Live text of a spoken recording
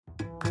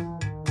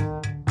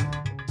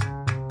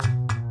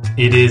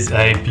It is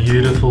a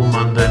beautiful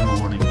Monday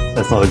morning.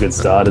 That's not a good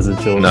start, is it,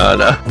 George? No.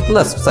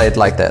 Let's say it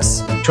like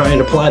this. Try and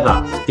apply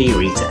that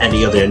theory to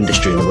any other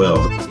industry in the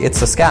world.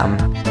 It's a scam.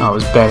 I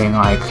was betting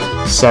like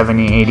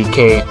 70,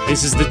 80K.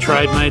 This is the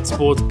TradeMate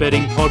Sports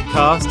Betting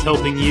Podcast,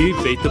 helping you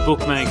beat the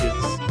bookmakers.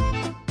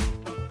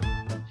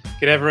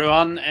 G'day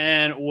everyone,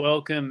 and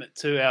welcome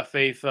to our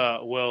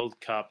FIFA World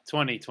Cup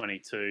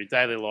 2022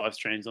 daily live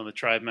streams on the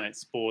TradeMate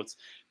Sports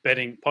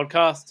Betting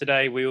Podcast.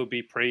 Today we will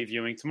be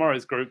previewing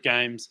tomorrow's group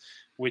games,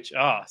 which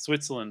are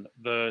Switzerland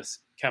versus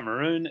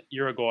Cameroon,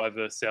 Uruguay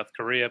versus South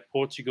Korea,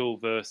 Portugal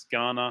versus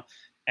Ghana,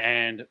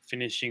 and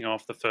finishing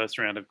off the first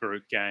round of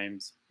group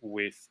games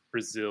with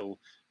Brazil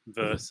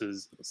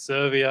versus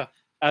Serbia.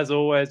 As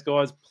always,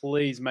 guys,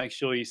 please make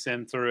sure you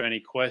send through any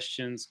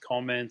questions,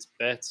 comments,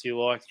 bets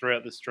you like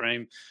throughout the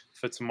stream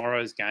for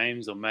tomorrow's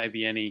games, or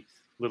maybe any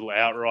little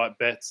outright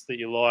bets that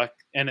you like.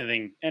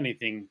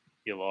 Anything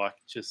you like,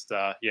 just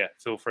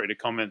feel free to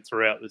comment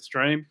throughout the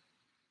stream.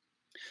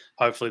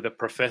 Hopefully the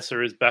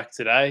professor is back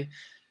today.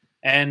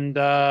 And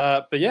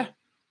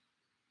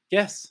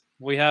yes,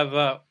 we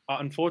have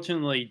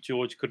unfortunately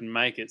George couldn't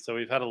make it, so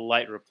we've had a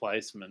late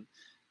replacement.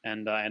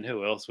 And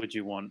who else would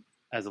you want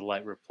as a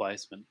late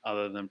replacement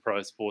other than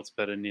pro sports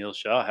bettor Neil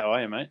Shah? How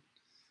are you, mate?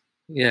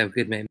 Yeah,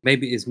 good, mate.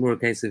 Maybe it's more a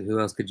case of who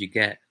else could you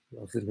get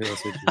rather than who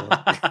else would you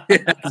want.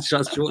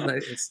 Just short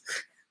notice.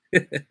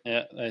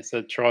 Yeah, they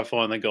said try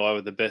find the guy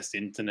with the best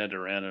internet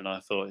around, and I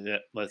thought, yeah,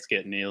 let's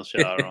get Neil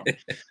Shah on.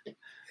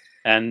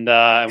 And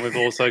we've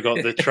also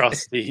got the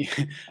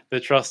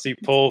trusty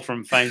Paul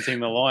from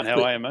Fainting the Line.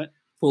 How are you, mate?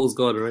 Paul's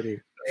gone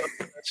already.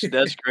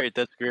 That's great.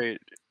 That's great.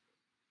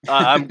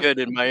 I'm good,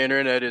 and my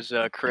internet is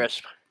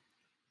crisp.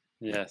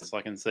 Yes,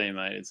 I can see,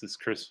 mate. It's as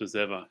crisp as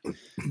ever.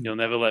 You'll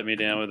never let me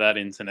down with that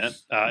internet.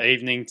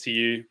 Evening to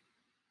you,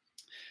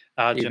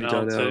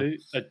 Janelle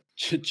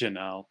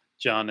too.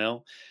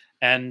 Janelle.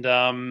 And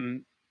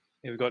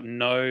we've got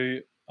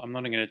I'm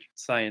not going to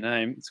say your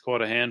name. It's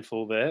quite a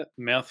handful there,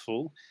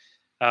 mouthful.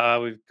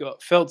 We've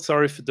felt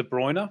sorry for De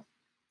Bruyne,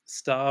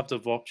 starved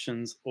of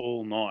options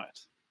all night.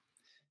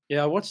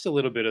 Yeah, I watched a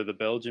little bit of the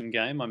Belgium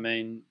game. I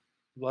mean,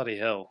 bloody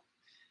hell.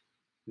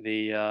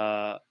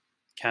 The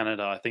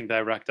Canada, I think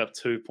they racked up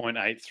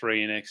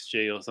 2.83 in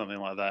XG or something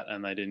like that,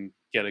 and they didn't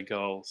get a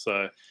goal.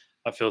 So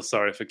I feel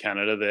sorry for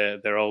Canada.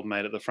 Their old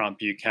mate at the front,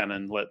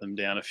 Buchanan, let them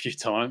down a few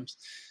times.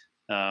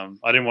 I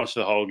didn't watch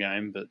the whole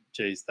game, but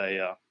geez, they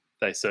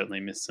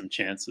certainly missed some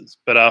chances.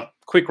 But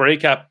quick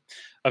recap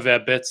of our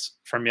bets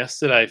from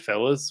yesterday,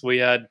 fellas. We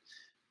had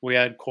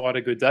quite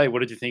a good day. What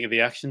did you think of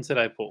the action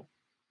today, Paul?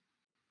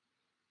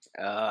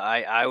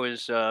 I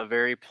was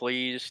very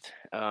pleased.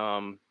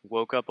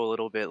 Woke up a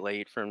little bit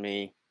late for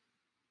me,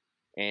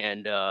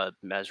 and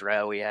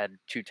Mazraoui had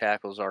 2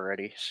 tackles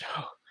already, so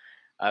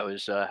I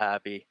was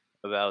happy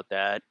about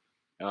that.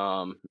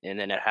 And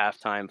then at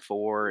halftime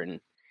 4, and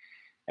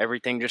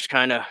everything just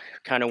kind of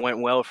went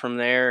well from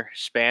there.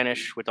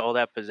 Spanish with all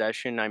that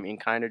possession. I mean,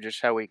 kind of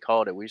just how we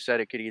called it. We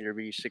said it could either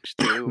be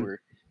 6-2 or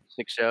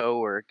 6-0,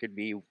 or it could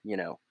be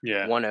 1-0,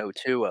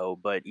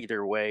 2-0. But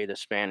either way, the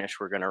Spanish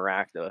were going to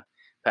rack the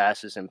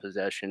passes and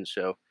possession.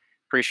 So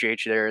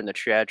appreciate you there in the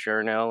chat,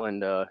 Jarnell,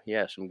 and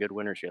some good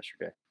winners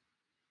yesterday.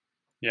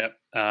 Yep,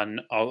 and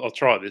I'll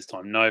try it this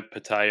time. No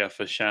Pattaya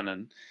for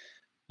Shannon.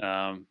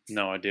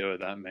 No idea what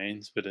that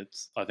means, but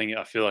I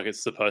feel like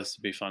it's supposed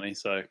to be funny.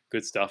 So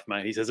good stuff,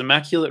 mate. He says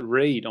immaculate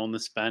read on the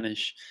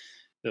Spanish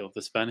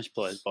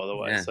players, by the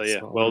way. Yeah,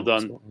 so well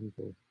done.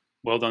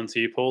 Well done to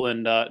you, Paul.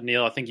 And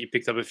Neil, I think you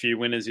picked up a few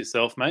winners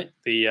yourself, mate.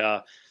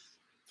 The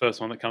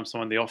first one that comes to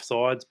mind, the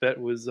offsides bet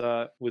was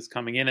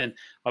coming in, and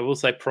I will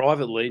say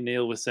privately,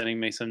 Neil was sending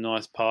me some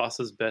nice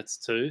passes bets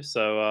too.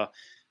 So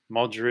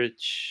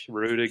Modric,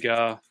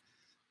 Rudiger.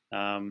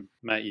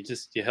 Mate,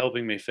 you're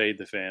helping me feed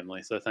the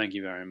family, so thank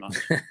you very much.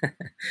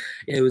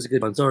 Yeah, it was a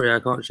good one. Sorry, I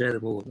can't share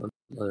them all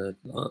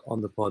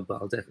on the pod, but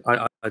I'll definitely.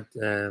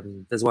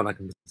 There's one I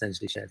can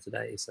potentially share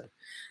today. So,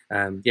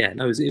 it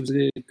was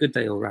a good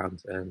day all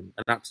round, and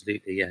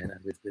absolutely,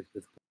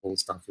 with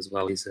Paul's stuff as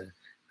well. He's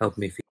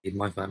helping me feed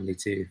my family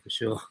too, for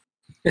sure.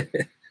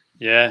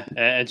 Yeah,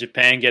 and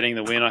Japan getting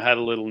the win. I had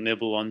a little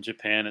nibble on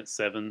Japan at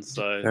 7,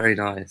 so very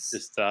nice.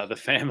 Just the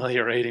family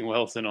are eating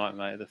well tonight,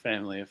 mate. The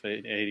family are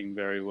eating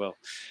very well.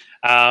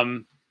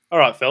 All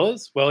right,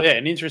 fellas. Well, yeah,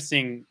 an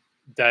interesting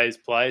day's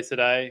play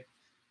today.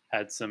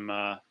 Had some,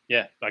 I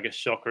guess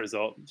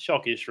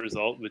shockish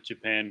result with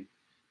Japan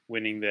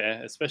winning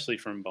there, especially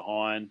from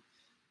behind.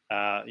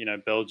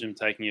 Belgium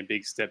taking a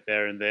big step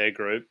there in their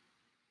group.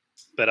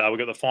 But we've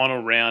got the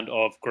final round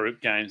of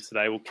group games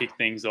today. We'll kick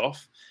things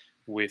off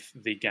with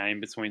the game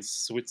between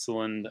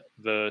Switzerland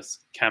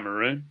versus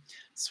Cameroon.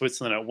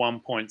 Switzerland at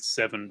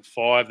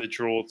 1.75, the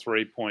draw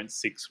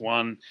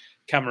 3.61,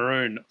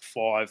 Cameroon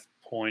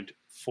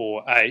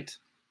 5.48,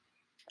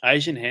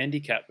 Asian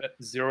handicap at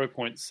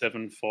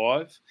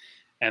 0.75,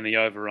 and the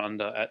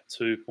over-under at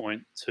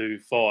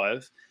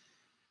 2.25.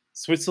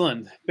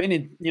 Switzerland been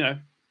in,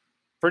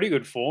 pretty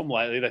good form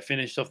lately. They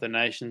finished off the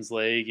Nations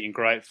League in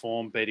great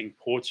form, beating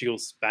Portugal,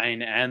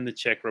 Spain, and the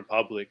Czech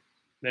Republic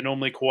they're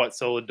normally quite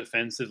solid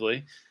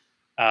defensively.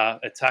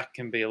 Attack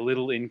can be a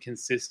little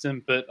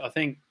inconsistent, but I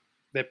think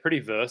they're pretty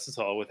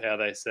versatile with how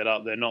they set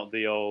up. They're not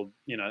the old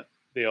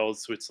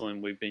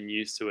Switzerland we've been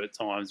used to at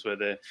times where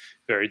they're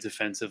very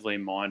defensively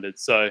minded.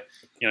 So,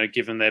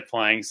 given they're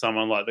playing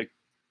someone like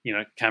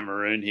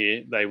Cameroon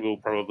here, they will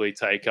probably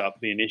take up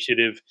the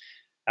initiative.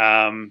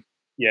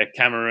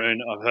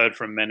 Cameroon, I've heard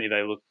from many,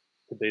 they look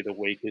to be the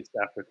weakest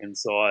African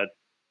side.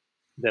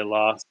 Their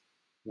last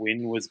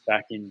win was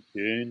back in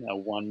June, a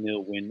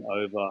 1-0 win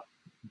over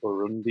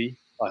Burundi.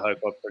 I hope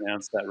I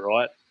pronounced that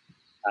right.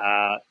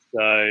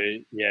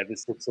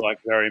 This looks like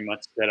very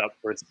much set up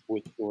for a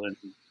Switzerland.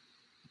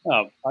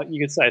 You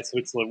could say a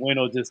Switzerland win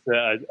or just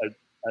an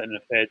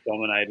affair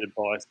dominated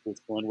by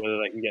Switzerland. Whether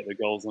they can get the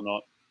goals or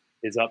not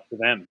is up to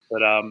them.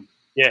 But how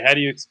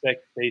do you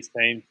expect these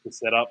teams to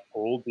set up,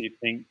 Paul? Do you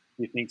think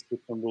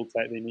Switzerland will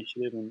take the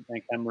initiative and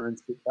Cameroon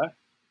sit back?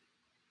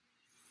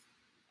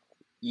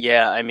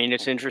 Yeah, I mean,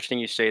 it's interesting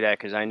you say that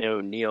because I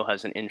know Neil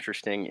has an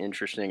interesting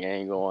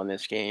angle on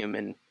this game,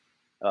 and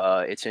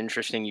it's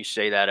interesting you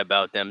say that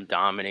about them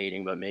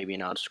dominating but maybe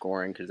not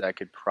scoring because that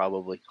could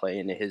probably play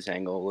into his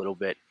angle a little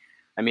bit.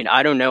 I mean,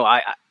 I don't know.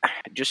 I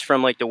just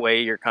from like the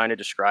way you're kind of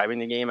describing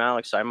the game,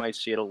 Alex, I might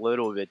see it a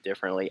little bit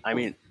differently. I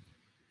mean,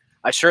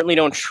 I certainly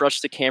don't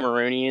trust the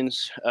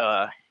Cameroonians.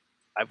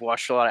 I've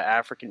watched a lot of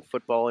African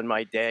football in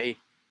my day,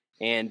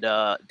 and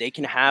they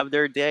can have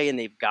their day, and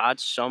they've got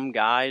some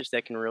guys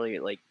that can really,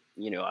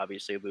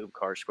 obviously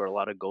Aboubakar scored a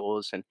lot of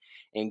goals, and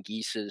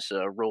Geese is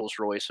a Rolls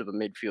Royce of a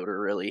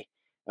midfielder, really.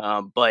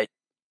 But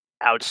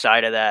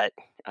outside of that,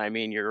 I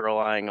mean, you're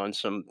relying on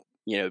some,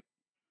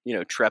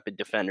 trepid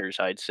defenders,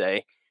 I'd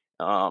say.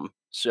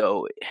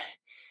 So,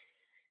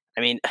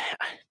 I mean,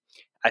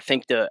 I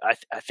think the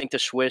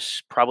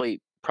Swiss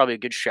probably a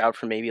good shout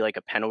for maybe like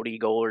a penalty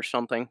goal or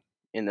something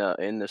in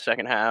the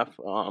second half.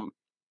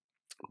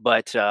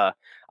 But I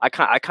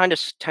kind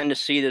of tend to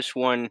see this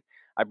one.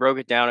 I broke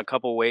it down a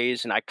couple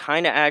ways, and I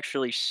kind of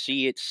actually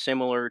see it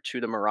similar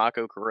to the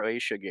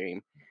Morocco-Croatia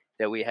game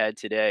that we had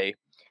today.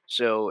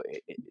 So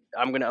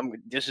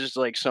this is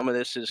like some of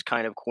this is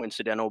kind of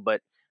coincidental,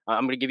 but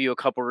I'm gonna give you a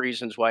couple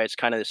reasons why it's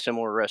kind of a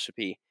similar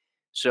recipe.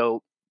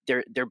 So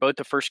they're both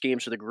the first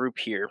games of the group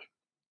here.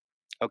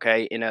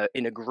 Okay, in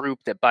a group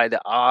that by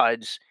the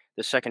odds,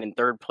 the second and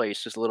third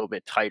place is a little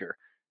bit tighter.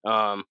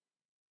 And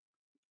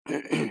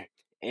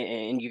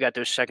you got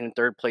those second and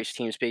third place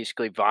teams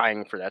basically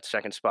vying for that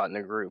second spot in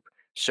the group.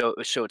 So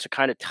it's a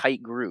kind of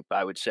tight group,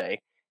 I would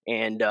say.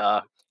 And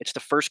it's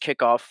the first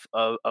kickoff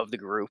of the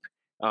group,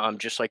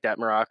 just like that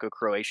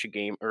Morocco-Croatia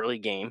game, early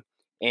game.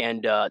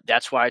 And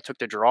that's why I took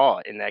the draw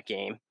in that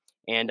game.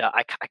 And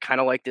I kind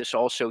of like this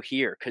also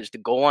here because the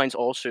goal line's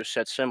also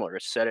set similar.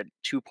 It's set at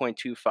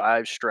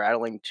 2.25,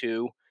 straddling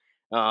 2.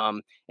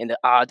 And the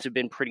odds have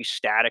been pretty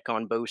static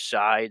on both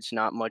sides,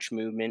 not much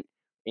movement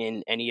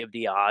in any of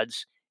the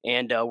odds.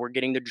 And we're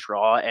getting the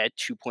draw at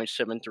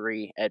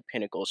 2.73 at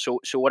Pinnacle. So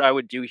what I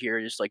would do here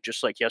is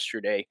just like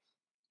yesterday,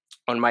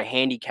 on my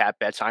handicap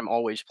bets, I'm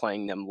always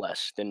playing them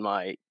less than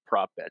my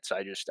prop bets.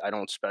 I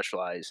don't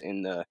specialize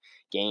in the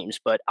games,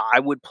 but I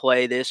would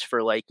play this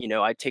for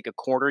I'd take a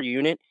quarter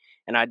unit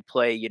and I'd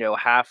play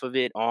half of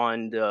it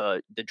on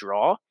the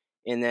draw,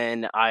 and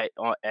then I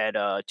at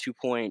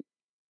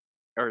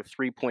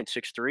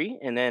 3.63,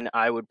 and then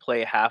I would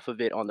play half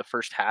of it on the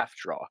first half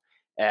draw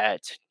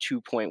at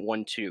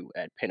 2.12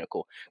 at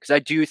Pinnacle, because I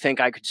do think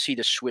I could see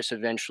the Swiss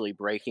eventually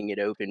breaking it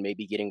open,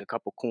 maybe getting a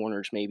couple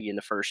corners, maybe in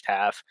the first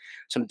half,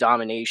 some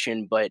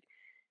domination, but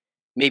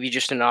maybe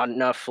just not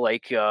enough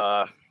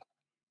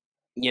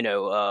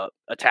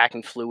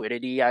attacking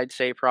fluidity, I'd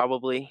say,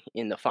 probably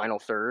in the final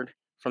third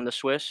from the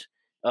Swiss.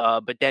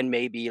 But then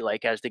maybe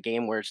as the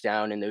game wears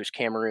down and those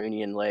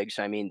Cameroonian legs,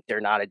 I mean, they're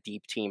not a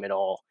deep team at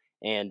all.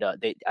 And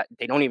they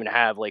don't even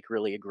have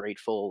really a great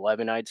full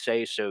 11, I'd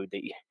say. So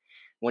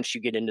once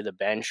you get into the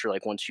bench or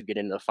once you get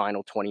into the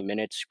final 20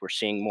 minutes, we're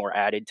seeing more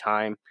added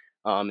time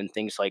and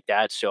things like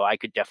that. So I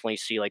could definitely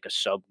see a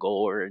sub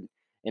goal or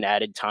an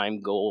added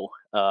time goal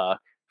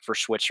for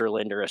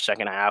Switzerland, or a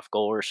second half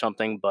goal or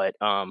something. But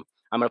I'm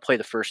going to play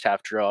the first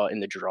half draw in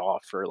the draw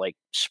for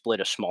split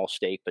a small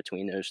stake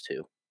between those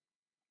two.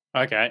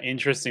 Okay,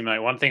 interesting, mate.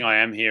 One thing I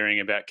am hearing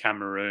about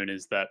Cameroon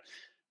is that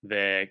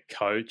their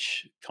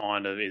coach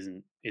kind of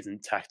isn't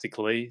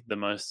tactically the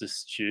most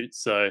astute.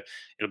 So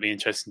it'll be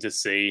interesting to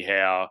see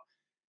how,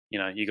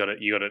 you got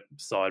a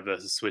side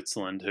versus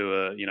Switzerland who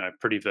are,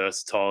 pretty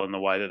versatile in the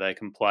way that they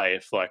can play.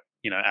 If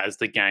as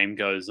the game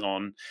goes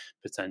on,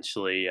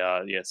 potentially,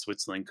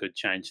 Switzerland could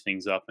change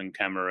things up and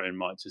Cameroon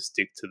might just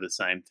stick to the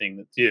same thing.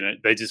 That,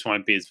 they just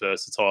won't be as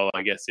versatile,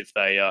 I guess, if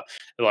they,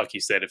 like you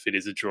said, if it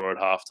is a draw at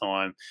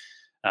halftime.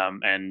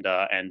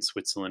 And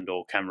Switzerland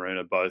or Cameroon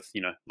are both,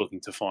 looking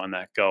to find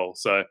that goal.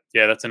 So,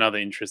 yeah, that's another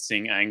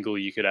interesting angle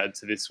you could add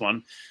to this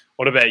one.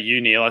 What about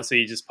you, Neil? I see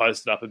you just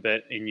posted up a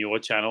bet in your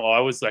channel. I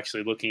was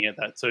actually looking at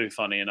that too,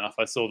 funny enough.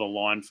 I saw the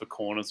line for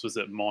corners was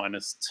at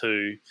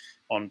 -2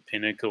 on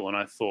Pinnacle, and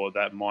I thought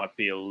that might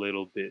be a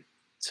little bit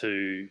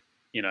too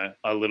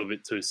a little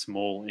bit too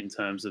small in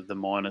terms of the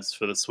minus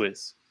for the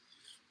Swiss.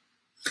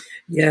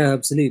 Yeah,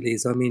 absolutely.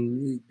 So I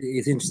mean,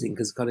 it's interesting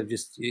because kind of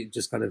just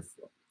kind of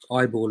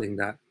eyeballing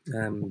that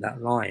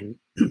line,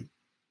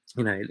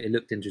 it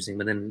looked interesting.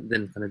 But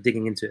then kind of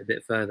digging into it a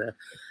bit further,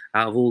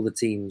 out of all the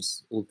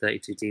teams, all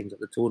 32 teams at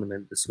the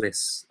tournament, the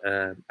Swiss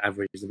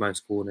averaged the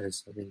most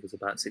corners. I think it was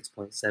about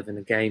 6.7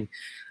 a game,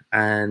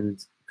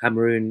 and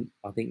Cameroon,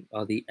 I think,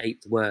 are the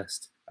 8th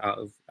worst out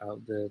of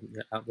the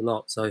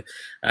lot. So,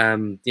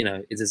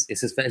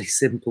 it's a fairly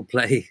simple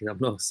play. I'm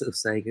not sort of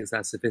saying it's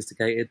that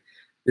sophisticated.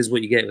 This is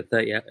what you get with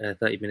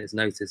 30 minutes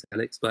notice,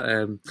 Alex. But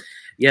I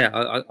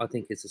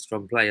think it's a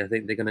strong play. I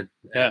think they're going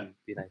to,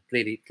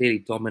 clearly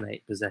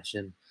dominate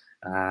possession.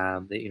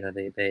 They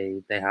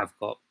have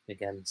got,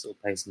 again, sort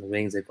of pace on the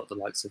wings. They've got the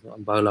likes of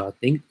Mbola, I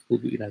think,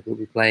 will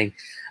be playing.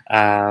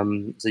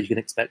 So you can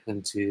expect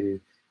them to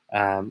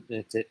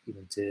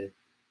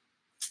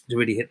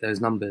really hit those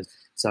numbers.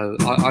 So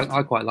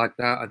I quite like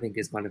that. I think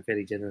it's kind of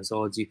fairly generous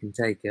odds. You can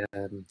take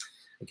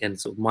again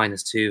sort of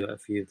 -2 at a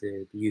few of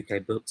the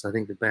UK books. I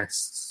think the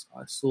best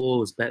I saw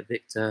was Bet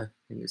Victor.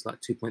 I think it's like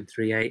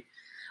 2.38.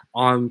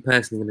 I'm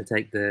personally going to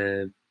take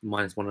the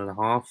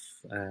 -1.5,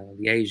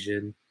 the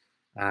Asian.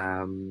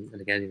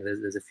 And again,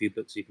 there's a few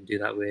books you can do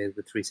that with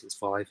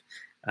 365,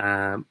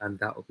 and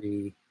that will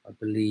be, I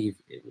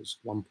believe it was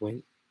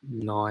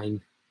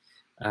 1.9.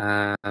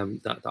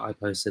 That I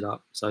posted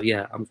up. So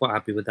yeah, I'm quite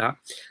happy with that.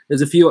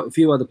 There's a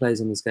few other plays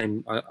in this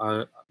game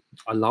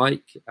I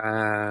like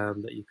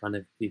that you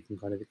can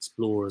kind of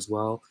explore as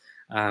well.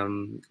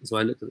 So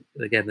I looked at,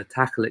 again, the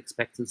tackle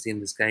expectancy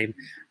in this game.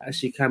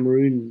 Actually,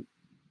 Cameroon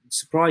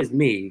surprised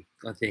me.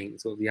 I think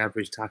sort of the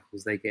average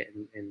tackles they get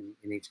in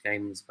each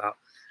game is about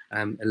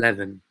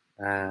 11,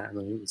 and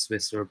I think the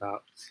Swiss are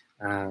about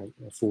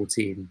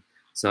 14.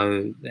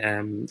 So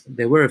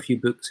there were a few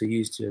books who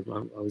used to.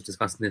 I was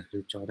discussing this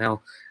with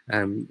Jarnell,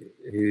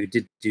 who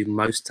did do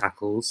most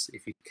tackles.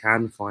 If you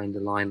can find a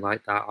line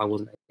like that, I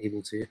wasn't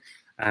able to.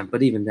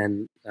 But even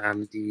then,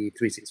 the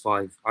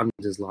 365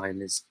 unders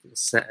line is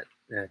set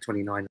at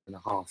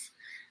 29.5,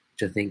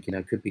 which I think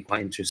could be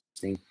quite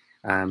interesting.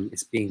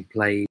 It's being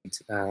played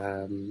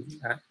at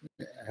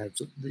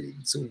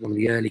sort of one of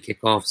the early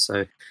kickoffs,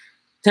 so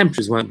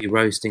temperatures won't be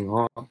roasting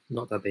hot.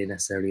 Not that they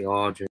necessarily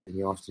are during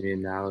the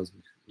afternoon now, as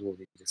we've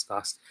already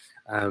discussed.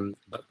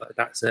 But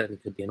that certainly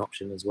could be an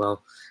option as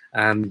well.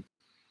 And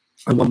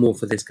one more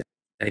for this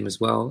game as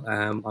well.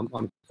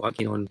 I'm quite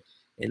keen on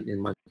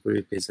in my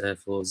group is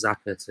for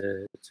Xhaka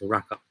to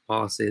rack up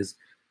passes.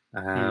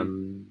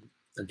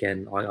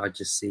 Again, I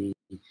just see.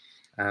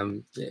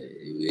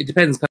 It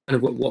depends kind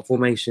of what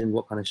formation,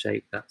 what kind of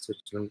shape that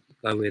switch to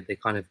go with. They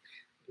kind of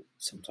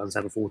sometimes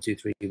have a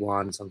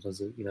 4-2-3-1,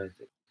 sometimes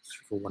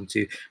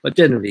 4-1-2, but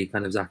generally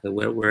kind of Xhaka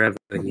wherever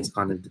he's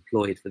kind of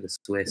deployed for the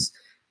Swiss,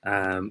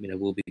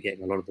 will be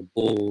getting a lot of the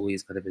ball.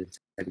 He's kind of an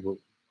integral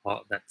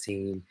part of that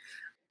team,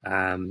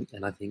 and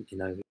I think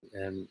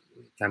it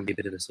can be a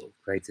bit of a sort of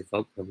creative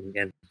fulcrum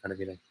again, kind of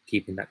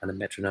keeping that kind of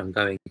metronome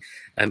going.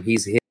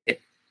 He's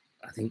hit,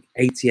 I think,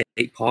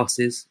 88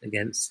 passes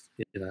against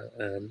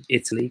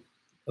Italy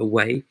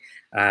away.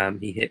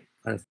 He hit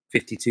kind of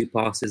 52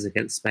 passes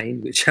against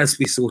Spain, which, as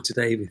we saw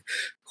today with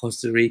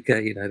Costa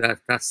Rica,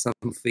 that's some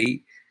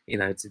feat,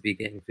 to be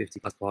getting 50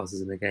 plus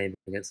passes in the game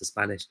against the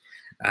Spanish.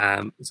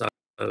 So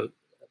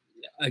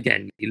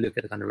again, you look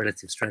at the kind of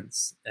relative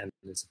strengths and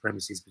the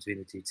supremacies between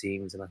the two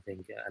teams, and I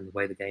think and the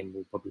way the game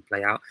will probably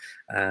play out.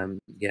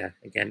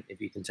 Again,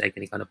 if you can take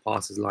any kind of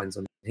passes lines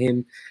on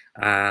him,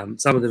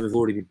 some of them have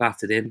already been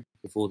battered in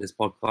before this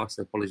podcast,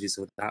 so apologies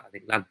for that. I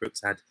think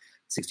Ladbrokes had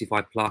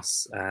 65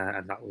 plus,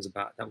 and that was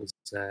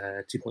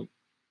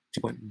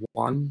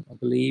 2.1, I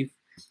believe,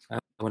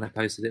 when I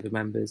posted it with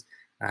members.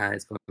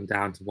 It's gone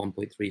down to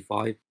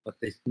 1.35, but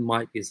there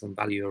might be some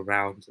value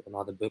around on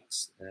other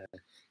books.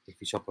 If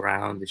you shop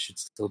around, there should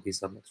still be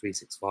some at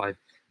 365.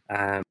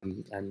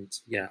 And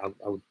yeah,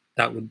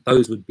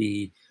 those would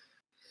be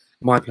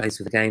my place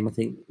for the game. I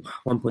think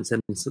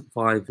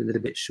 1.75 a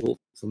little bit short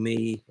for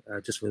me,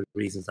 just for the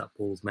reasons that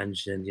Paul's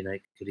mentioned.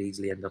 It could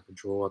easily end up a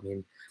draw. I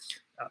mean,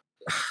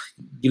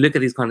 you look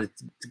at these kind of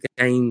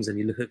games and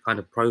you look at kind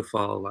of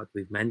profile like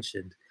we've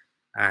mentioned,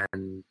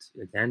 and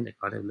again, it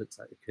kind of looks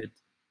like it could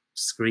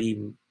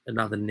scream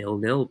another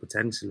 0-0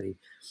 potentially.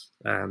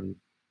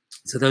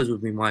 So those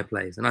would be my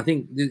plays, and I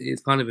think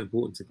it's kind of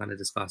important to kind of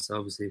discuss. So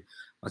obviously,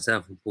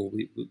 myself and Paul,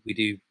 we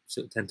do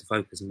sort of tend to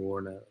focus more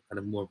on a kind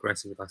of more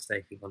aggressive with our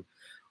staking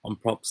on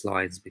prop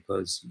slides,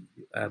 because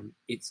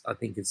it's, I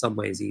think, in some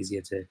ways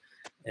easier to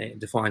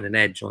define an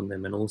edge on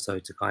them, and also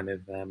to kind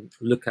of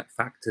look at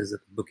factors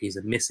that the bookies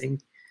are missing.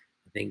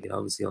 I think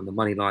obviously on the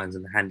money lines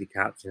and the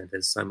handicaps,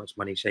 there's so much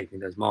money shaping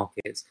those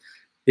markets.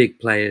 Big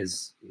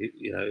players,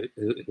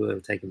 who are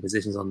taking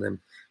positions on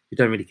them, who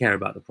don't really care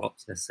about the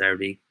props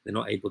necessarily. They're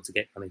not able to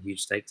get kind of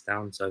huge stakes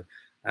down. So,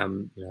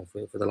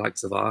 for the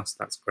likes of us,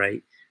 that's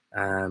great.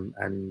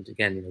 And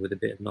again, with a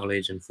bit of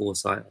knowledge and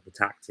foresight of the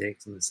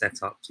tactics and the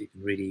setups, you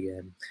can really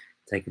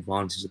take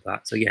advantage of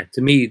that. So yeah,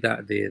 to me,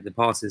 that the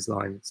passes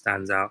line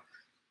stands out.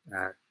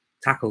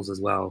 tackles as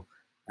well,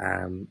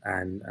 and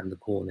the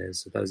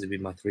corners. So those would be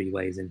my 3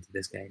 ways into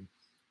this game.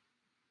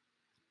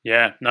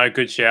 Yeah, no,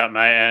 good shout,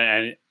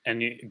 mate,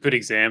 and a good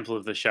example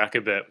of the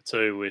Xhaka bet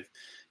too, with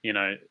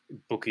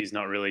bookies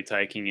not really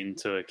taking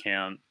into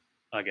account,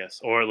 I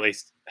guess, or at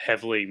least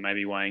heavily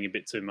maybe weighing a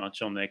bit too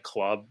much on their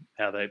club,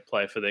 how they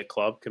play for their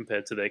club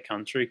compared to their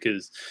country,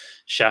 because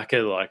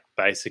Xhaka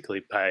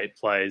basically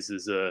plays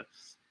as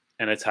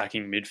an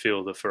attacking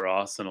midfielder for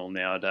Arsenal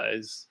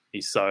nowadays.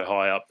 He's so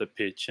high up the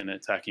pitch and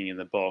attacking in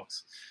the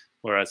box,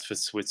 whereas for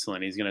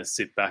Switzerland he's going to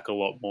sit back a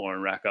lot more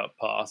and rack up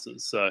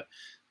passes. So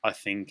I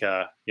think,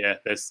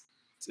 there's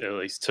at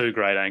least 2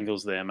 great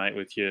angles there, mate,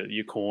 with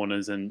your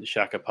corners and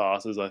Xhaka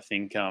passes. I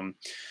think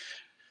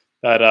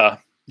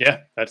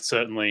that's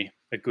certainly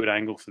a good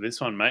angle for this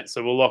one, mate.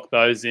 So we'll lock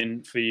those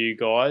in for you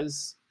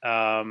guys.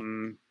 But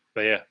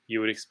yeah, you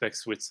would expect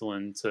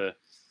Switzerland to.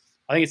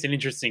 I think it's an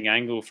interesting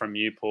angle from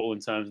you, Paul, in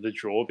terms of the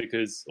draw,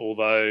 because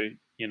although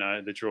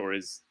the draw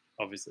is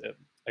obviously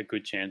a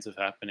good chance of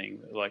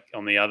happening,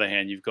 on the other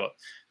hand,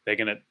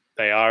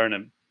 they are in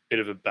a bit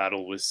of a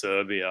battle with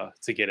Serbia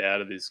to get out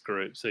of this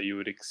group. So you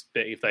would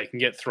expect, if they can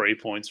get 3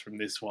 points from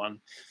this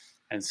one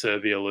and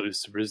Serbia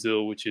lose to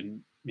Brazil, which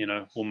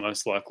will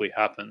most likely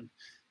happen,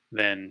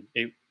 then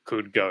it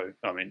could go.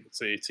 I mean,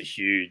 it's a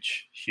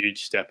huge,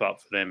 huge step up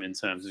for them in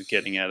terms of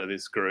getting out of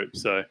this group.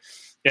 So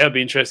yeah, it'll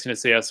be interesting to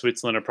see how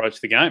Switzerland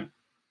approach the game.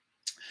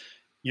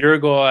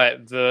 Uruguay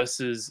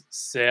versus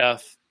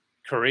South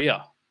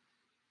Korea.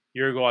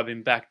 Uruguay have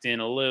been backed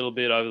in a little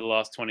bit over the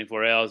last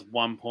 24 hours,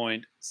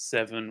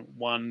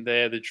 1.71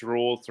 there. The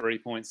draw,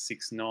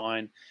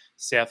 3.69.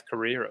 South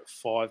Korea at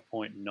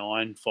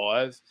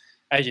 5.95.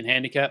 Asian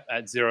handicap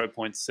at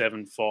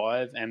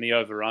 0.75. And the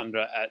over-under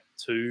at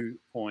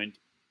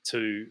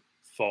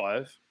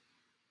 2.25.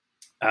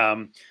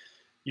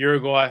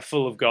 Uruguay,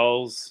 full of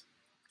goals,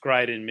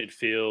 great in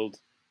midfield,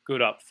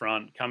 good up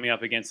front, coming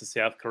up against the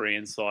South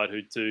Korean side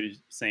who do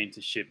seem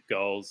to ship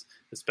goals,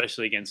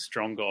 especially against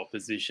stronger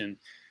opposition.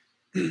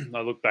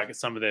 I look back at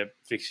some of their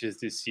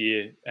fixtures this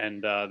year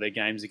and their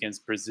games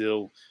against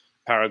Brazil,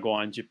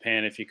 Paraguay and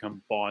Japan. If you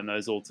combine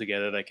those all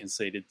together, they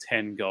conceded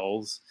 10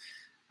 goals.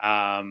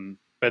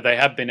 But they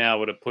have been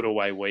able to put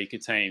away weaker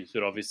teams,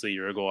 but obviously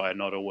Uruguay are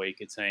not a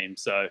weaker team.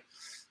 So,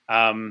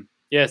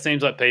 it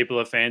seems like people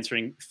are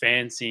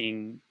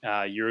fancying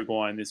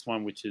Uruguay in this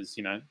one, which is,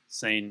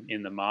 seen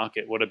in the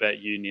market. What about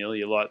you, Neil?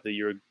 You like the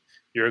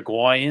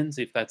Uruguayans,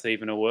 if that's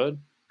even a word?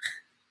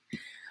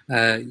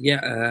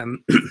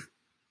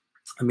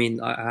 I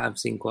mean, I have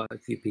seen quite a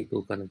few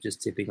people kind of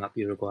just tipping up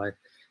Uruguay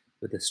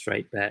with a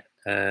straight bet.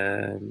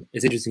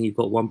 It's interesting you've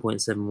got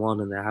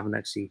 1.71 and they haven't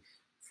actually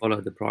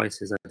followed the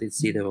prices. I did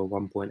see they were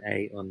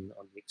 1.8 on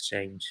the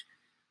exchange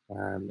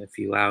a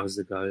few hours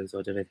ago, so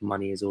I don't know if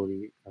money has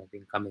already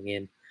been coming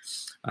in.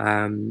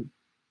 I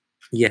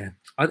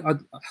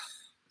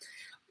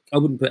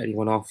wouldn't put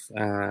anyone off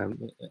a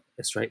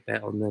straight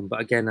bet on them,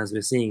 but again, as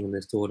we're seeing in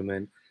this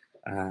tournament,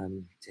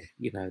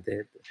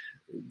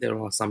 there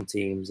are some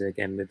teams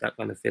again with that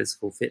kind of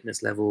physical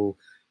fitness level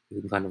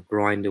who can kind of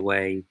grind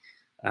away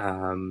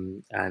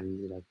and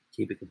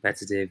keep it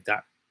competitive.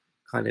 That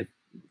kind of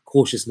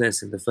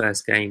cautiousness in the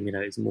first game,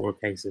 it's more a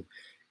case of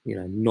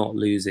not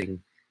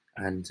losing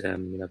and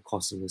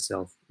costing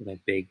yourself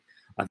big.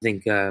 I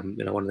think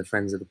one of the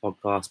friends of the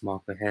podcast,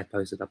 Mark O'Hare,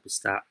 posted up a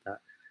stat that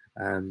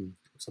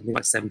something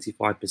like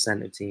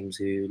 75% of teams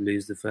who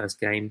lose the first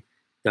game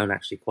don't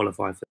actually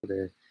qualify for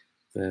the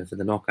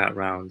knockout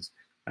rounds.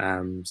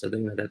 So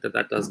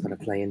that does kind of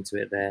play into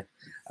it there.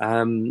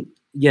 And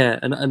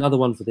another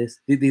one for this.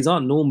 These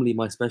aren't normally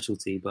my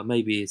specialty, but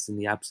maybe it's in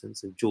the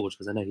absence of George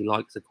because I know he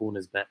likes a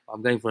corners bet.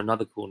 I'm going for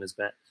another corners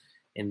bet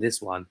in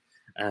this one.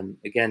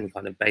 Again,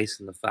 kind of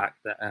based on the fact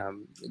that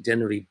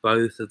generally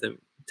both of them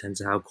tend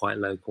to have quite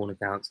low corner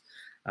counts.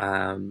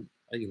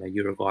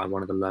 Uruguay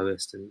one of the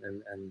lowest,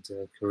 and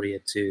Korea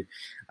too.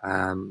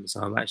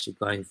 So I'm actually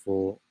going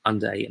for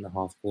under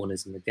 8.5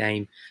 corners in the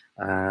game.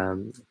 I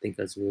think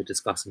as we were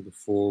discussing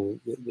before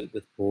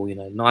with Paul,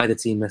 neither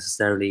team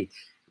necessarily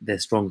their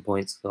strong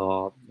points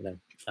are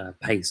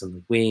pace on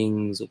the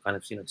wings or kind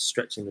of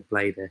stretching the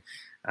play there,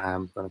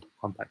 kind of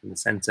compact in the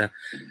centre.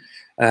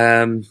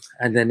 And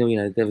then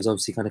there was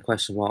obviously kind of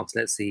question marks.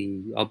 Let's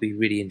see. I'll be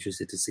really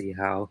interested to see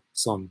how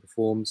Son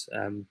performs.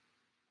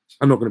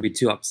 I'm not going to be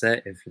too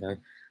upset if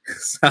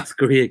South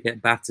Korea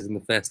get battered in the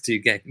first 2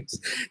 games,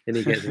 then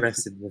he gets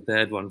rested in the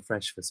third one,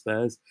 fresh for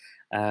Spurs.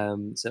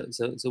 So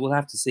we'll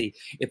have to see.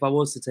 If I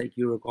was to take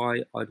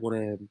Uruguay, I'd want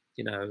to,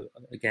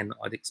 again,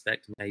 I'd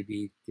expect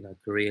maybe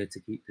Korea to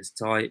keep this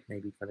tight,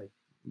 maybe kind of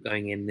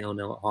going in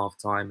 0-0 at half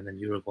time, and then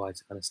Uruguay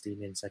to kind of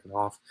steam in second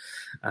half.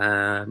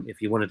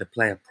 If you wanted to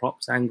play a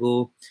props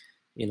angle,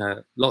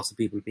 lots of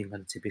people have been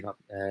kind of tipping up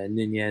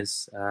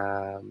Nunez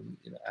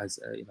as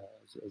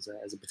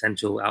a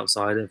potential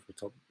outsider for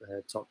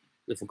top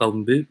for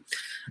Golden Boot.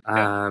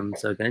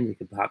 So again, you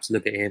could perhaps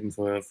look at him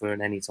for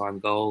an anytime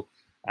goal.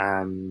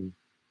 I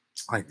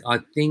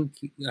think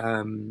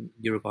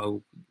Uruguay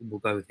will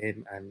go with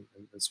him and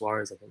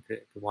Suarez. I think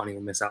Cavani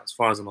will miss out as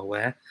far as I'm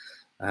aware.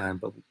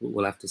 but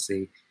we'll have to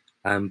see.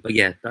 But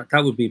yeah,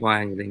 that would be my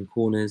angle in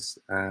corners,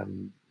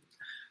 and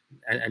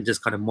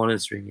just kind of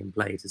monitoring in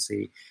play to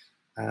see.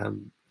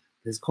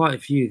 There's quite a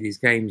few of these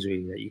games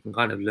really that you can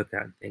kind of look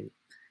at and think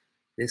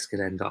this could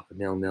end up a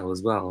 0-0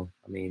 as well.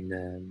 I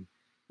mean,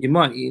 you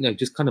might,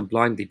 just kind of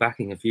blindly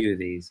backing a few of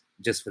these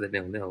just for the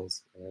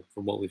 0-0s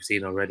from what we've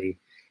seen already.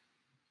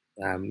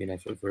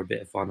 For a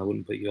bit of fun, I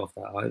wouldn't put you off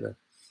that either.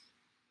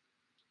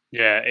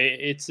 Yeah,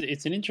 it's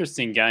an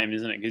interesting game,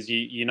 isn't it? Because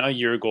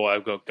Uruguay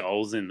have got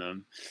goals in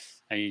them,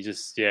 and you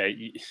just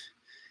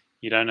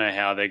you don't know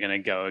how they're going to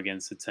go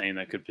against a team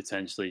that could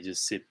potentially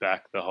just sit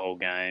back the whole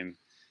game.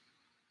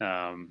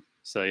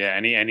 So yeah,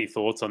 any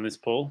thoughts on this,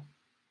 Paul?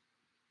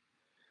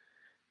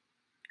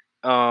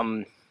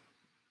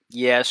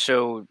 Yeah,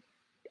 so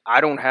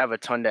I don't have a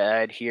ton to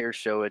add here,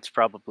 so it's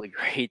probably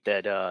great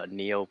that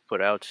Neil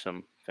put out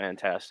some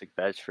fantastic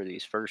bets for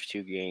these first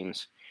two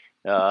games.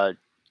 I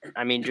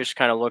mean, just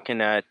kind of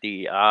looking at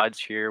the odds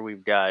here,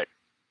 we've got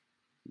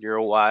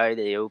Uruguay,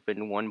 they opened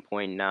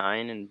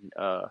 1.9, and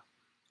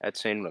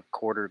that's in a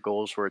quarter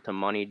goal's worth of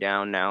money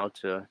down now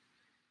to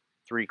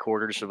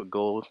 3/4 of a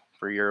goal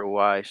for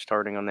Uruguay,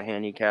 starting on the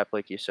handicap,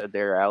 like you said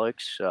there,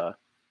 Alex.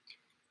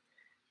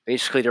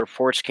 Basically, the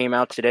reports came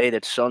out today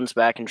that Son's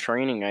back in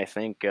training. I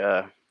think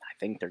they're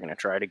going to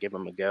try to give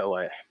him a go.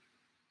 I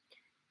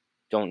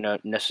don't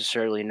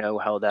necessarily know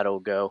how that'll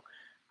go.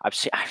 I've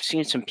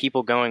seen some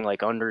people going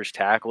like under his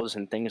tackles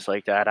and things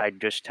like that. I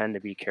just tend to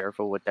be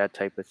careful with that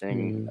type of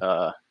thing.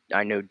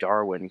 I know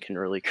Darwin can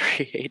really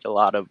create a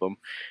lot of them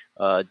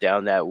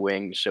down that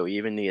wing. So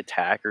even the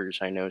attackers,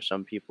 I know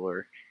some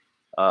people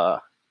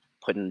are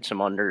putting some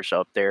unders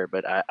up there,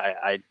 but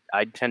I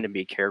tend to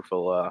be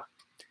careful.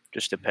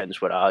 Just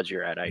depends what odds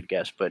you're at, I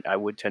guess. But I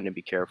would tend to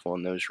be careful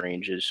in those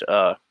ranges.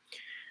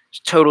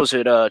 Totals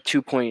at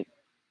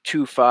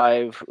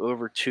 2.25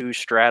 over 2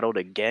 straddled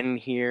again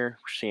here.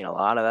 We're seeing a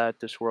lot of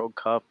that this World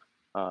Cup.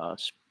 I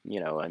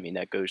mean,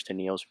 that goes to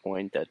Neil's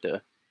point that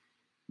we've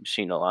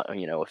seen a lot,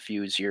 a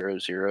few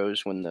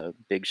 0-0s when the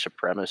big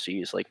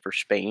supremacies like for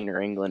Spain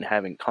or England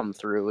haven't come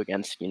through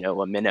against,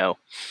 a minnow.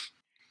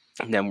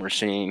 And then we're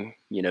seeing,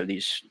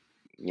 these,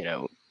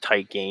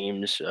 tight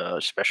games,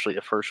 especially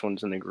the first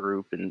ones in the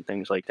group and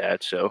things like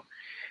that. So,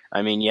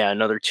 I mean, yeah,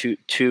 another 2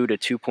 to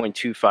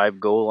 2.25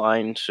 goal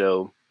line.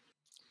 So,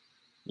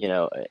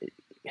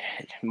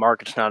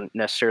 market's not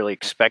necessarily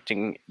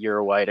expecting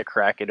Uruguay to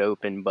crack it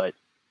open, but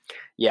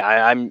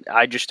yeah,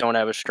 I just don't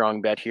have a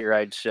strong bet here.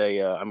 I'd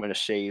say I'm going to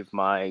save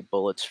my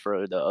bullets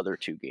for the other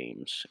two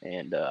games,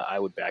 and I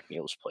would back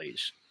Neil's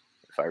plays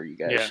if I were you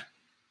guys.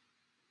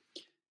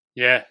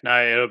 Yeah,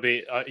 no, it'll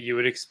be. You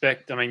would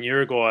expect. I mean,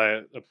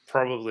 Uruguay are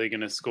probably going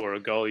to score a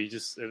goal.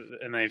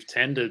 And they've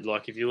tended,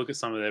 like if you look at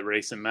some of their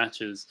recent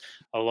matches,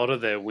 a lot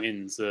of their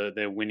wins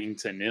they're winning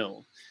to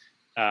 0.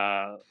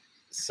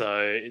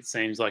 So it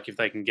seems like if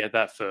they can get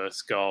that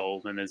first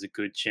goal, then there's a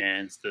good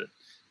chance that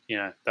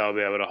they'll be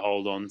able to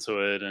hold on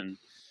to it. And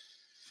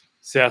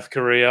South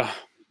Korea,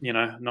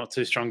 not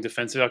too strong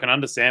defensive. I can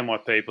understand why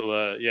people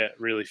are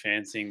really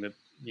fancying the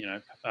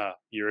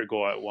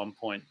Uruguay at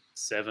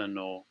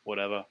 1.7 or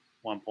whatever,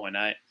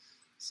 1.8.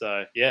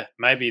 So yeah,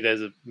 maybe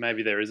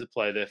there is a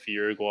play there for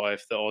Uruguay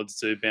if the odds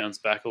do bounce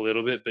back a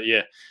little bit. But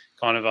yeah,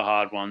 kind of a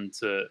hard one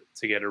to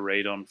get a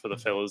read on for the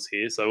fellas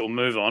here. So we'll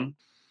move on.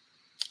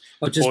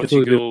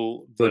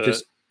 Portugal,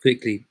 just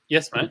quickly.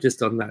 Yes, mate.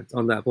 Just on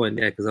that point,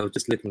 because I was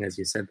just looking as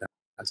you said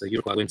that. So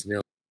Uruguay went to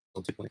 0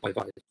 on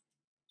 2.55.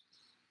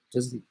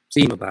 Doesn't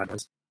seem a bad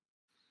as.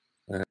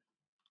 So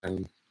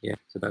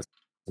that's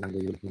an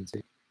angle you're looking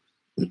into.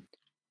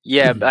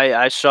 Yeah,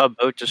 I saw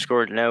Bota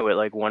scored no at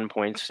like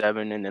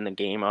 1.7, and then the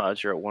game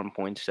odds are at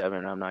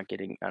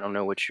 1.7. I don't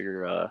know what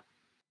you're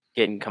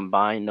getting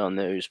combined on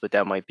those, but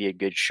that might be a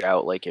good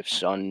shout. Like if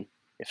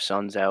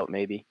Son's out,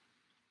 maybe.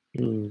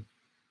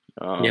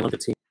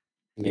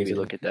 Maybe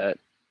look at that.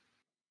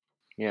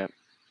 Yeah.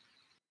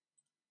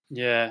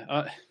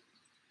 Yeah.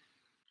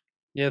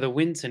 The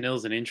win to 0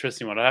 is an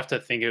interesting one. I have to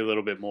think a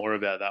little bit more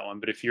about that one.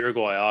 But if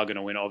Uruguay are going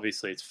to win,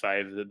 obviously it's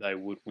favoured that they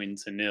would win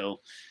to 0,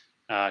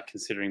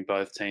 considering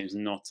both teams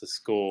not to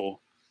score.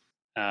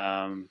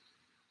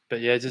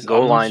 But yeah, just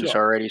goal line's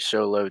already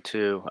so low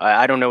too.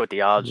 I don't know what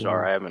the odds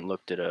are. I haven't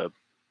looked at a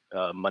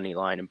money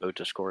line and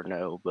Bota scored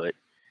no, but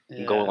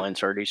goal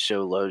line's already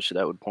so low, so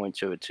that would point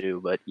to it too.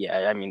 But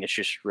yeah, I mean, it's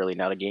just really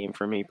not a game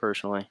for me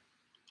personally.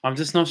 I'm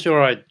just not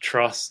sure I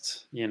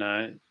trust,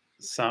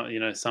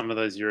 some of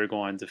those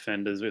Uruguayan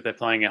defenders, if they're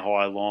playing a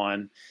high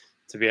line,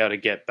 to be able to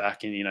get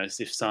back. And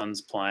if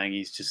Son's playing,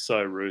 he's just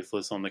so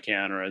ruthless on the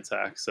counter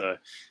attack. So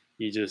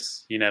you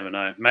never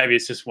know. Maybe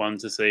it's just one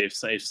to see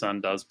if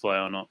Son does play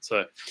or not.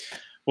 So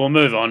we'll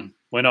move on.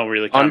 We're not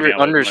really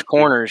unders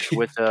corners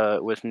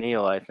with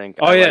Neil, I think.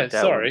 Oh yeah,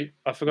 sorry,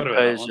 I forgot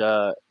about that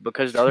one.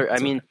 Because the other, I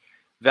mean,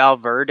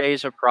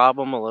 Valverde's a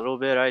problem a little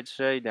bit, I'd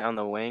say, down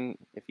the wing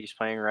if he's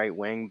playing right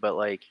wing, but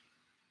like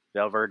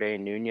Valverde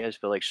and Nunez,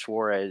 but like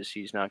Suarez,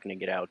 he's not going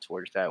to get out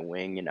towards that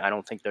wing, and I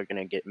don't think they're going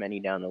to get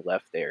many down the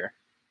left there.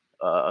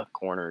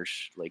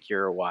 corners like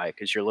Uruguay,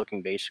 because you're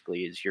looking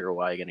basically, is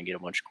Uruguay going to get a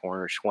bunch of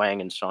corners?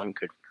 Swang and Son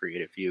could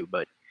create a few,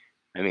 but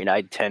I mean,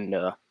 I tend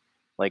to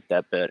like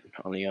that bet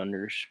on the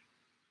unders.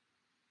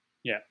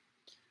 Yeah.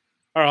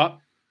 All right.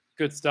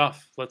 Good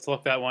stuff. Let's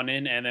lock that one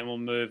in, and then we'll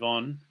move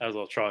on, as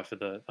I'll try for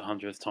the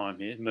 100th time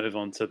here, move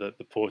on to the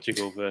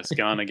Portugal versus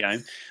Ghana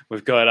game.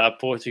 We've got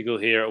Portugal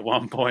here at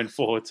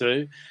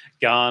 1.42.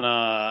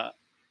 Ghana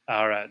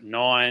are at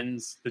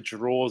 9s. The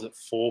draw's at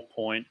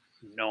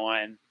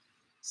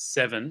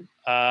 4.97.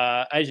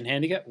 Asian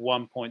handicap,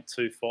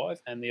 1.25,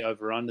 and the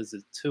over-unders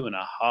is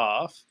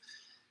 2.5.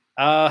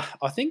 I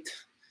think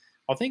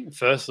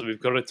firstly we've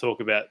got to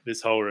talk about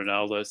this whole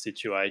Ronaldo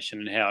situation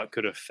and how it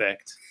could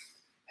affect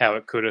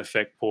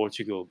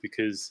Portugal,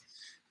 because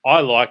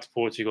I liked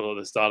Portugal at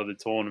the start of the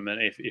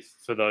tournament. If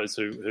for those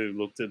who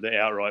looked at the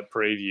outright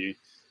preview,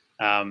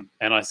 and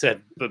I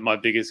said, but my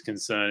biggest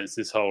concern is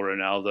this whole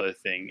Ronaldo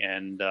thing,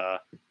 and I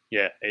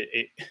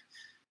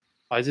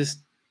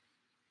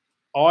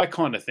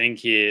kind of think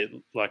here,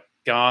 like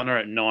Ghana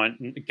at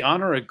 9,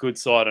 Ghana are a good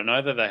side. I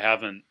know that they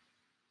haven't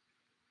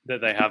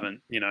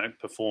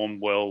performed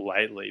well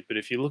lately, but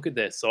if you look at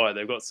their side,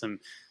 they've got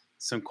some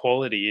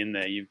quality in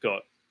there. You've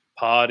got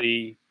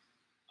Partey,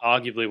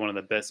 arguably one of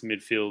the best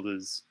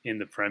midfielders in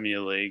the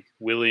Premier League,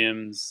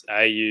 Williams,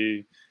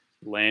 Ayew,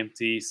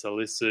 Lamptey,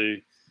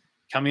 Salisu,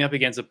 coming up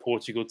against a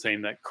Portugal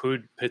team that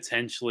could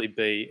potentially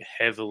be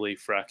heavily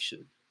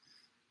fractured.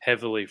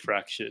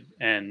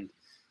 And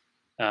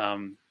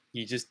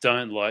you just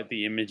don't like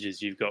the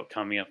images you've got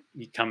coming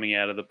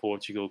out of the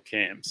Portugal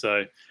camp.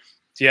 So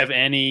do you have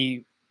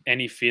any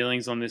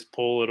feelings on this,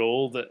 Paul, at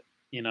all, that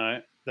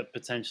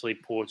potentially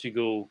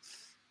Portugal...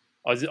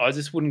 I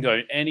just wouldn't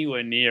go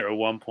anywhere near a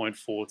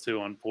 1.42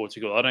 on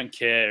Portugal. I don't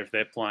care if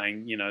they're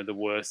playing, the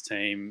worst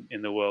team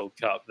in the World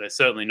Cup. They're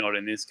certainly not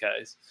in this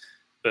case.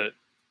 But,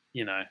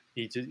 you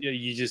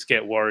just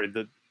get worried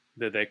that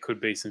there could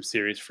be some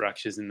serious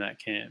fractures in that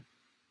camp.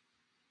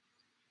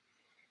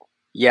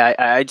 Yeah,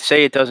 I'd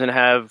say it doesn't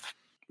have.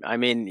 I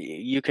mean,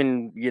 you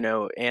can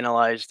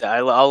analyze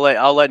that.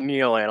 I'll let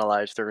Neil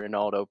analyze the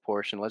Ronaldo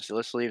portion.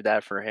 Let's leave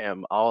that for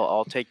him.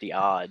 I'll take the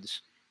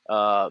odds.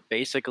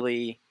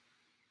 Basically,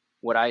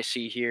 what I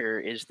see here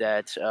is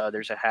that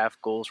there's a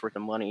half goal's worth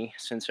of money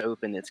since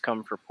open that's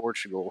come for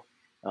Portugal.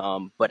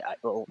 But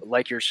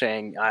like you're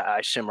saying,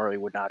 I similarly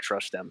would not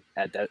trust them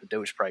at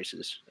those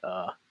prices,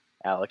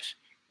 Alex.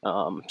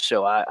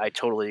 So I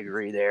totally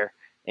agree there.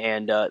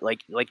 And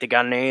like the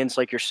Ghanaians,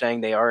 like you're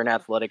saying, they are an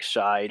athletic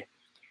side.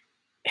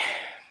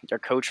 Their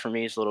coach for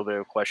me is a little bit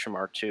of a question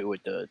mark too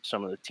with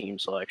some of the team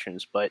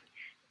selections, but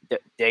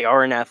they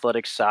are an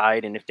athletic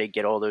side, and if they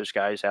get all those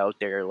guys out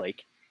there,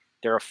 like,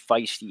 they're a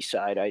feisty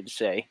side, I'd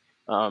say.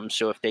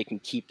 So if they can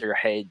keep their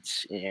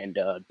heads and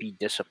be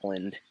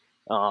disciplined,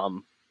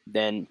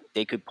 then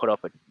they could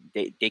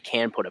they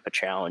can put up a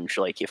challenge.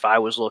 Like, if I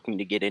was looking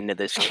to get into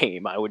this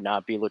game, I would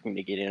not be looking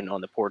to get in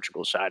on the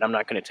Portugal side. I'm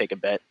not going to take a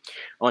bet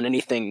on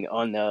anything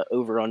on the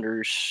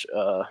over-unders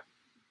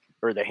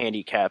or the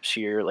handicaps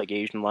here, like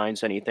Asian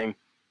lines, any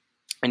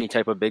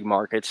type of big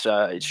markets.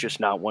 It's just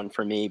not one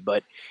for me.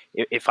 But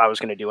if I was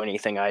going to do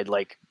anything, I'd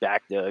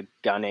back the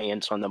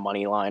Ghanaians on the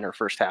money line or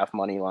first half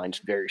money lines,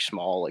 very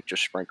small, like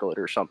just sprinkle it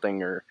or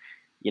something. Or,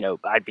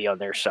 I'd be on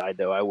their side,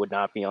 though. I would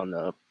not be on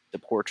the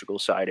Portugal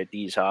side at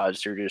these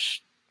odds. They're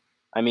just,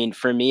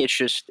 for me, it's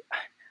just,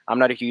 I'm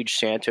not a huge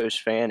Santos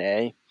fan,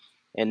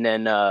 and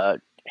then they're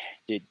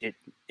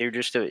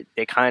just,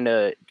 they kind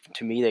of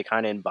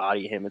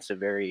embody him. It's a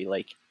very,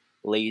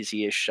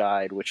 lazy-ish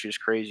side, which is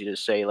crazy to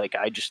say.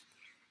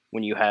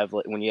 When you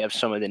have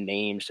some of the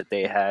names that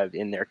they have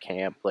in their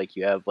camp, like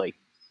you have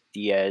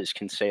Diaz,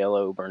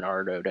 Cancelo,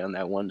 Bernardo down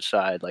that one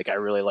side, I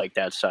really like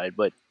that side,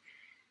 but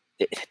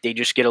they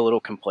just get a little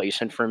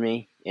complacent for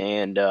me.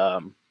 And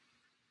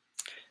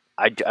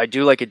I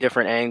do like a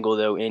different angle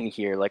though in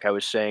here, like I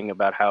was saying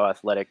about how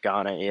athletic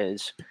Ghana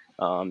is.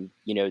 Partey,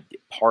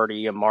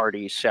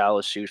 Amartey,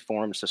 Salisu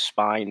forms the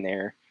spine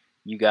there.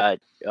 You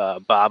got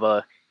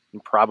Baba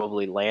and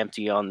probably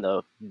Lamptey on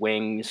the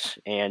wings,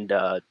 and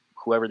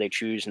whoever they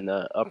choose in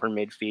the upper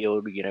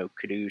midfield,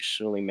 Kudus,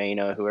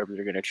 Sulemana, whoever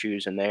they're going to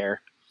choose in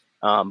there.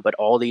 But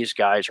all these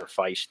guys are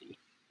feisty.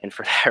 And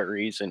for that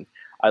reason,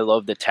 I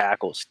love the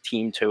tackles,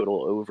 team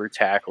total over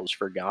tackles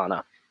for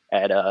Ghana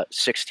at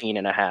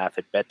 16.5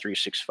 at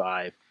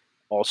Bet365.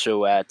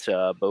 Also at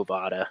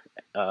Bovada,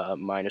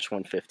 minus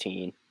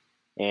 115.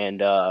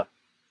 And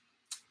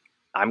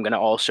I'm going to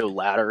also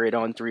ladder it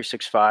on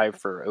 365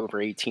 for over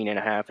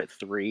 18.5 at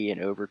 3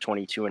 and over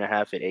 22.5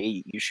 at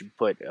 8. You should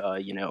put,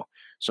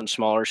 some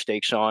smaller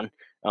stakes on.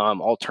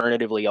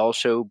 Alternatively,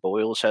 also,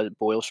 Boyle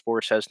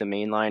Sports has the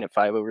main line at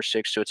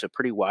 5/6, so it's a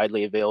pretty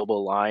widely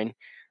available line.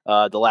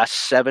 The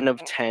last 7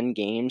 of 10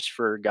 games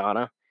for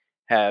Ghana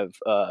have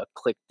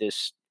clicked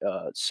this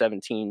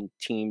 17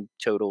 team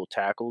total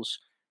tackles.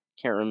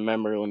 Can't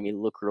remember. Let me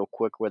look real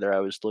quick whether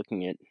I was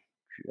looking at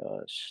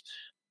just...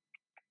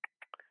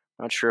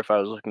 Not sure if I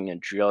was looking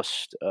at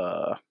just...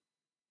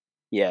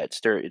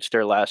 it's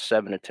their last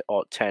 7 of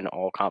 10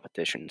 all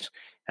competitions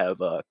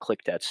have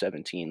clicked that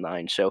 17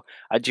 line. So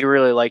I do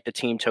really like the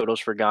team totals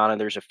for Ghana.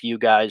 There's a few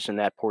guys in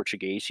that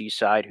Portuguese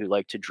side who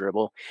like to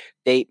dribble.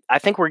 I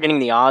think we're getting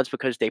the odds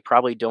because they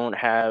probably don't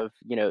have,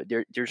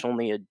 there's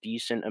only a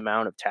decent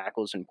amount of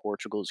tackles in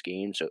Portugal's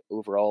game. So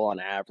overall, on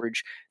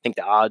average, I think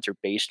the odds are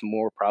based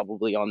more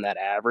probably on that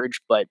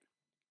average. But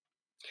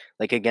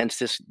like against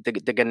the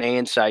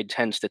Ghanaian side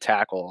tends to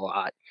tackle a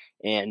lot,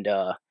 and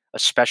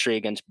especially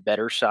against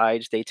better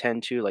sides, they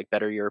tend to, like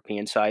better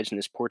European sides. And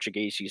this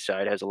Portuguese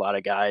side has a lot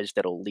of guys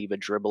that'll leave a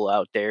dribble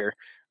out there.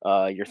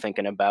 You're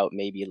thinking about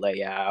maybe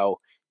Leao.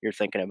 You're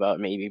thinking about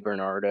maybe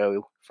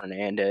Bernardo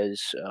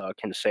Fernandez.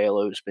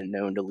 Cancelo's been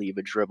known to leave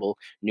a dribble.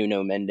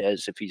 Nuno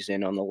Mendes, if he's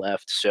in on the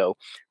left. So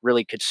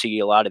really could see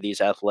a lot of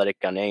these athletic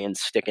Ghanaians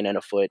sticking in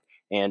a foot.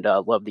 And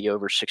love the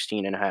over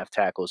 16.5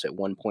 tackles at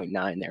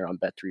 1.9 there on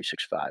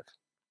Bet365.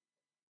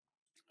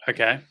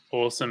 Okay,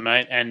 awesome,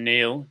 mate. And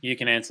Neil, you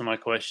can answer my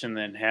question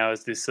then. How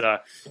is this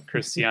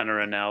Cristiano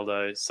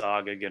Ronaldo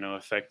saga going to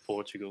affect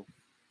Portugal?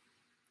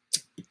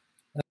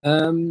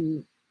 I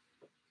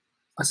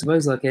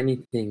suppose like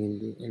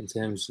anything in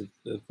terms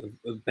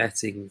of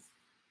betting,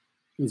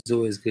 it's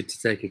always good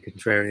to take a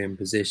contrarian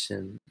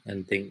position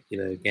and think,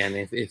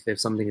 again, if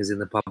something is in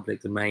the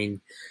public domain,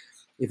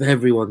 if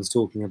everyone's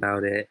talking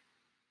about it,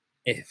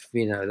 if,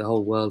 the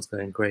whole world's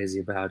going crazy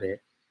about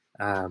it,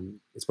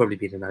 it's probably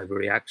been an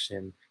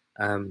overreaction.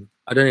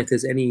 I don't know if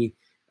there's any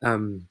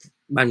Man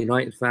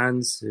United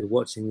fans who are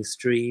watching this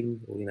stream,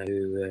 or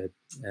who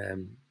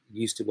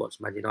used to watch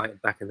Man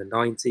United back in the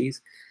 90s.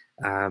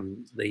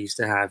 They used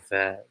to have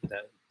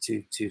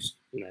two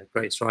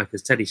great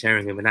strikers, Teddy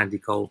Sheringham and Andy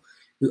Cole,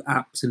 who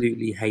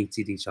absolutely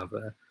hated each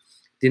other,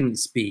 didn't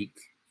speak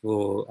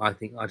for a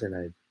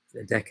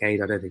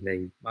decade. I don't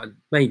think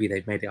maybe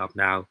they've made it up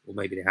now, or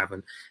maybe they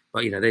haven't,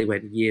 but they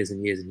went years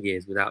and years and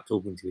years without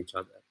talking to each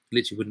other.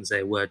 Literally wouldn't say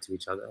a word to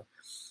each other.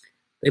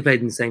 They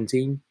played in the same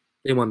team.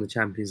 They won the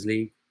Champions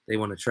League. They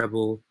won a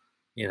treble.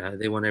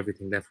 They won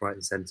everything left, right,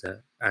 and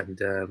centre.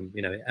 And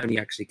it only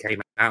actually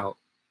came out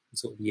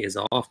sort of years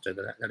after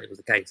that it was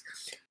the case.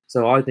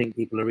 So I think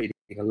people are reading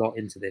a lot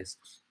into this.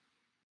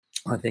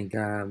 I think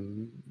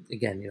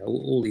again,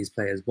 all these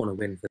players want to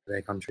win for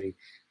their country.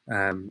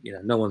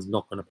 No one's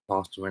not going to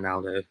pass to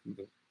Ronaldo.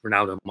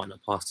 Ronaldo might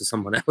not pass to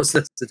someone else.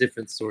 That's a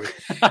different story.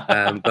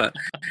 But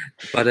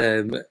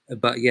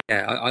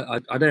yeah,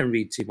 I don't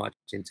read too much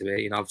into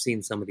it. I've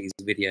seen some of these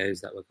videos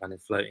that were kind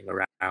of floating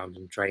around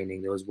and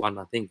training. There was one,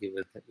 I think it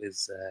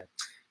was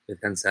with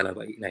Cancelo,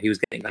 but he was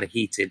getting kind of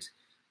heated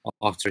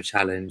after a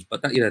challenge.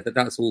 But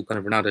that's all kind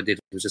of Ronaldo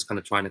did, was just kind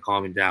of trying to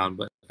calm him down.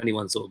 But if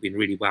anyone's sort of been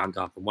really wound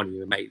up, and one of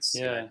your mates,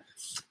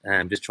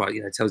 just try,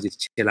 tells you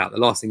to chill out. The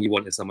last thing you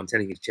want is someone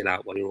telling you to chill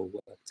out while you're all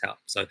worked up.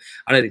 So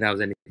I don't think that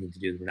was anything to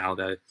do with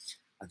Ronaldo.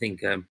 I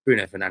think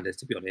Bruno Fernandes,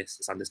 to be honest,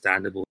 it's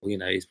understandable.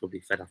 He's probably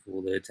fed up with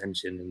all the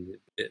attention and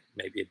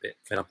maybe a bit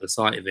fed up with the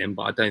sight of him.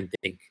 But I don't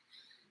think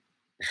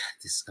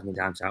this is coming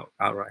down to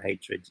outright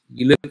hatred.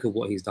 You look at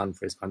what he's done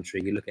for his country.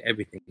 You look at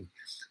everything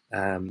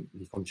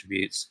he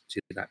contributes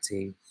to that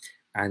team,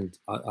 and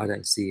I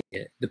don't see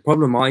it. The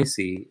problem I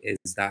see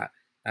is that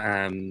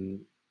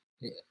in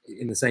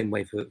the same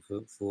way for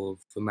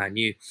Man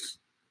U,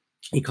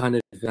 he kind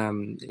of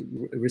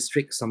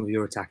restricts some of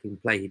your attacking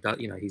play. He does,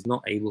 he's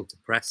not able to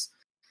press.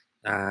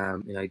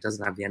 He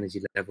doesn't have the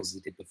energy levels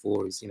he did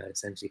before. He's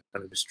essentially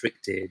kind of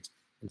restricted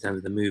in terms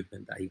of the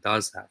movement that he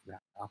does have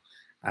now.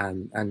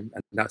 And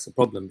that's a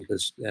problem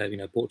because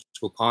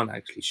Portugal can't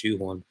actually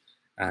shoehorn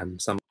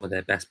some of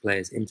their best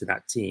players into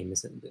that team.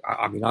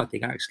 I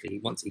think actually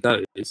once he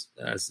goes, he's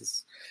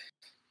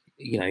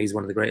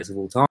one of the greatest of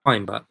all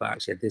time. But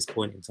actually at this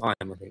point in time,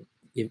 I think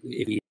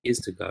if he is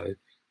to go,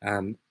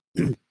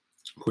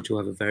 Portugal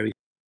have a very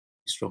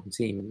strong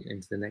team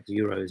into the next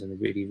Euros and a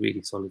really,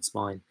 really solid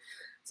spine.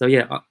 So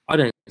yeah, I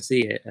don't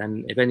see it.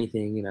 And if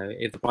anything,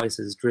 if the price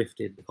has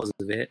drifted because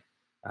of it,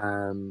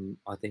 I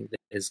think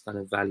there's kind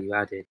of value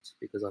added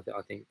because I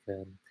think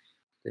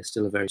they're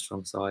still a very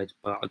strong side.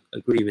 But I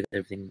agree with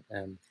everything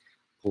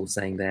Paul's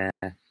saying there.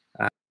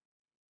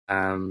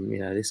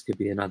 This could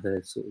be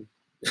another sort of.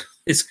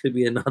 This could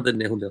be another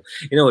 0-0.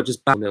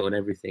 Just 0-0 and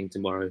everything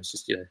tomorrow. It's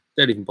just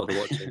don't even bother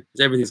watching because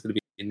everything's going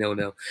to be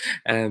 0-0.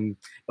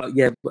 But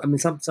yeah, I mean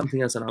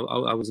something else. And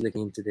I was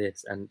looking into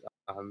this, and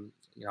I'm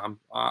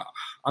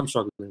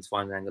struggling to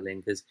find an angle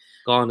in because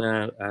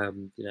Ghana,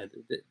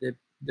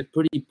 they're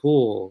pretty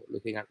poor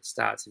looking at the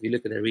stats. If you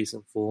look at their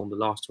recent form, the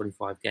last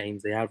 25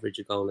 games, they average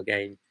a goal a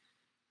game.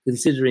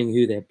 Considering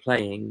who they're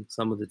playing,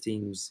 some of the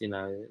teams, in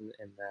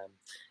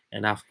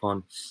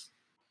AFCON,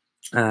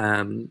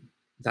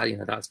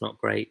 that's not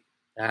great.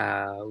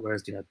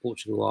 Whereas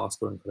Portugal are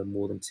scoring kind of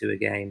more than 2 a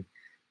game.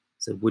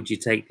 So would you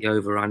take the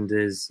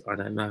over-unders? I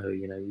don't know.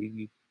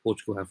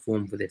 Portugal have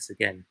form for this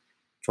again,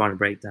 trying to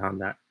break down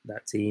that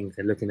team.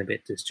 They're looking a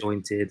bit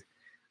disjointed.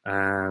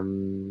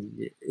 There's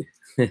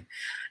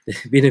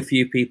been a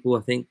few people,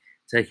 I think,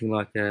 taking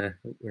like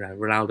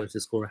Ronaldo to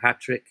score a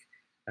hat trick.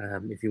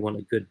 If you want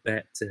a good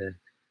bet to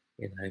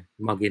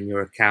mug in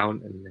your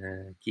account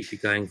and keep you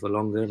going for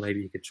longer.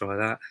 Maybe you could try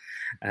that.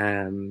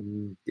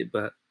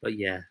 But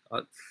yeah,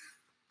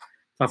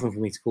 tough one for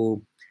me to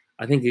call.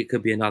 I think it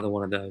could be another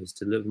one of those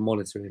to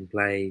monitor and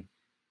play.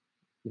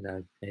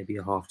 Maybe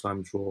a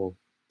half-time draw,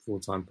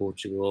 full-time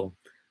Portugal,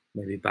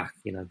 maybe back,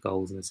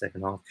 goals in the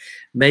second half.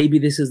 Maybe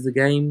this is the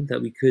game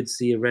that we could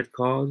see a red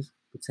card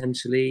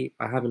potentially.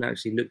 I haven't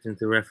actually looked into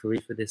the referee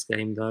for this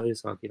game though,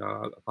 so I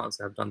can't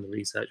say I've done the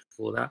research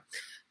before that.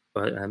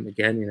 But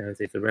again,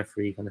 if the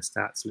referee kind of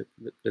stats look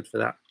good for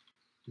that,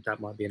 that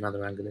might be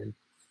another angle in.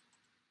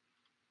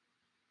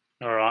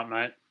 All right,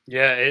 mate.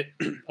 Yeah,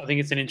 I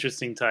think it's an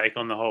interesting take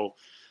on the whole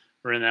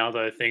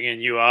Ronaldo thing,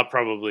 and you are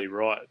probably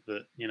right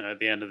that at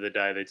the end of the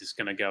day they're just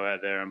going to go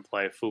out there and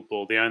play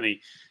football. The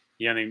only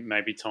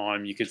maybe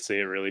time you could see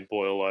it really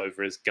boil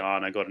over is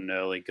Ghana got an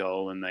early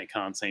goal and they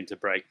can't seem to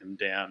break them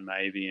down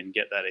maybe and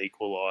get that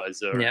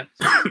equaliser. Yeah.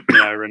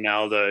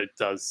 Ronaldo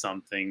does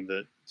something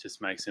that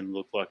just makes him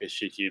look like a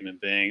shit human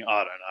being.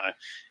 I don't know.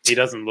 He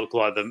doesn't look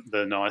like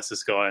the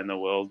nicest guy in the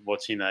world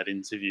watching that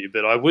interview.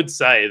 But I would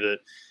say that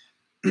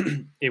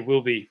it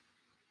will be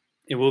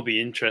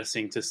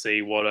interesting to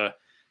see what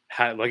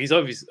he's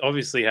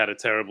obviously had a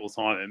terrible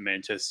time at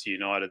Manchester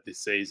United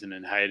this season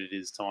and hated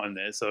his time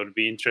there. So it'd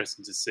be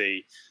interesting to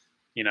see,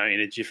 in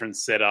a different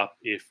setup,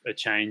 if a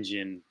change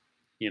in,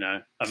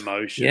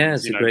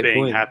 emotions, being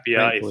point.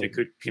 happier, if it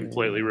could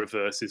completely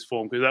reverse his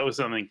form. Because that was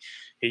something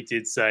he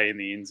did say in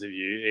the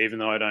interview, even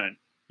though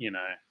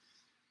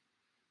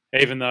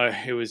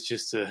it was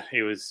just a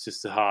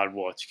hard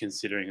watch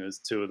considering it was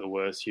two of the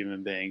worst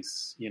human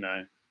beings,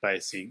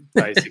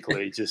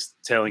 basically just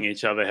telling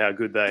each other how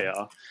good they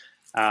are.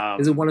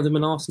 Is it one of them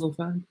an Arsenal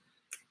fan?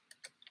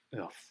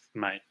 Oh,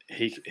 mate,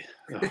 he's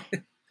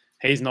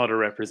not a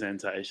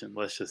representation.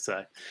 Let's just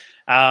say.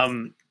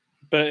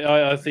 But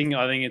I think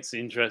it's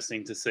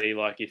interesting to see,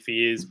 if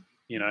he is,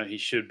 he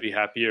should be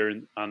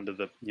happier under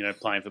the,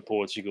 playing for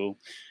Portugal,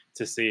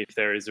 to see if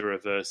there is a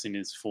reverse in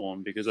his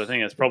form, because I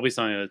think that's probably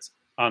something that's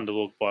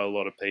underlooked by a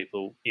lot of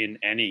people in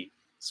any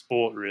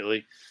sport,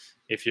 really.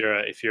 If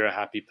you're a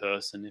happy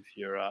person, if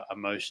you're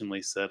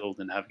emotionally settled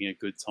and having a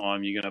good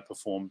time, you're going to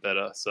perform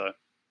better. So,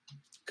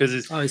 because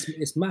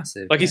it's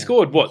massive. He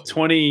scored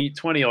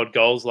 20 odd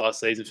goals last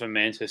season for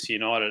Manchester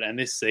United, and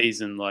this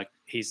season,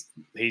 he's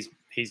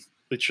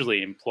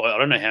literally employed. I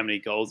don't know how many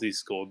goals he's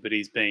scored, but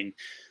he's been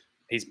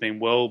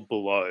well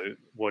below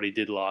what he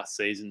did last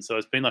season. So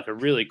it's been a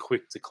really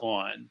quick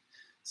decline.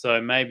 So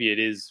maybe it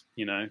is,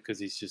 because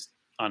he's just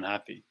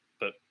unhappy.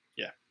 But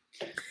yeah.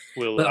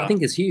 But I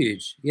think it's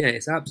huge. Yeah,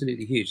 it's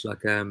absolutely huge.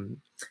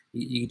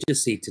 You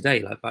just see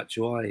today,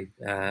 Batshuayi,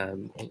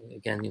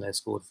 again,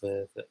 scored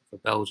for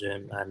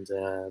Belgium, and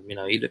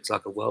he looks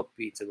like a world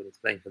beater when he's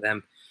playing for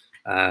them.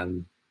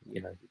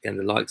 Again,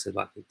 the likes of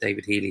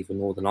David Healy for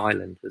Northern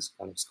Ireland was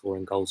kind of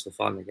scoring goals for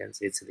fun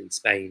against Italy,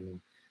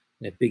 Spain,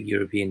 and big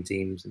European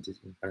teams, and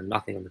just kind of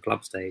nothing on the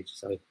club stage.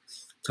 So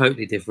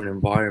totally different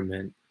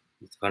environment.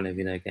 It's kind of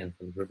again kind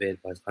of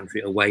revered by his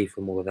country, away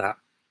from all of that.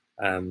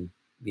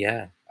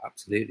 Yeah,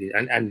 absolutely.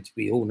 And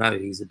we all know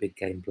he's a big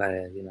game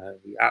player.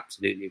 He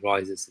absolutely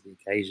rises to the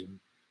occasion.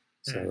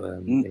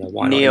 So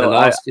why Neil,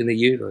 not in the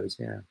Euros?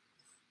 Yeah.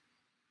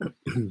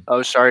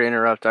 Oh, sorry to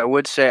interrupt. I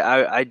would say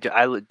I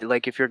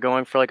if you're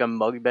going for a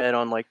mug bet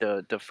on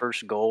the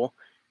first goal,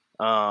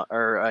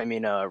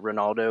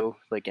 Ronaldo,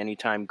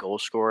 anytime goal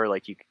scorer,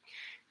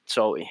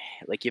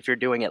 if you're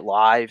doing it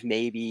live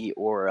maybe,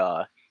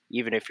 or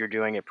even if you're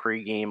doing it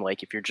pregame,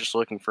 if you're just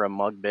looking for a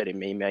mug bet, it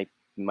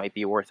might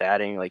be worth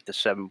adding the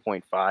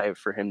 7.5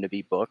 for him to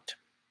be booked.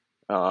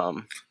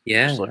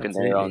 Just looking absolutely.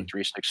 there on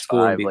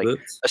 365,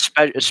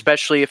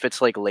 especially if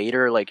it's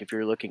later, if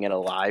you're looking at a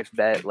live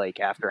bet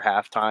after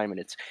halftime, and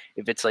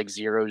if it's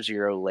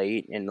 0-0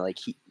 late, and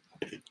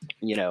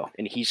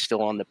and he's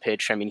still on the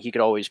pitch. I mean, he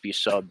could always be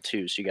subbed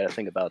too, so you got to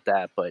think about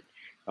that. But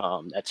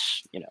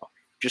that's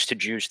just to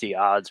juice the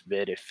odds a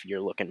bit if you're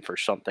looking for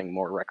something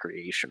more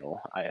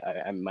recreational.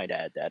 I might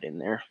add that in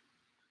there.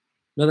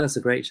 No, that's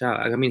a great shout.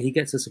 I mean, he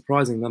gets a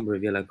surprising number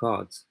of yellow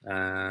cards.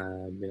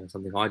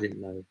 Something I didn't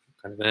know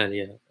kind of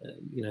earlier,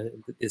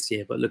 this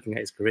year. But looking at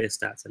his career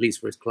stats, at least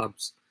for his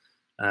clubs,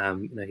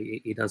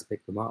 he does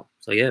pick them up.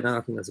 So yeah,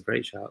 I think that's a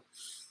great shout.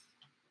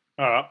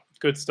 All right,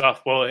 good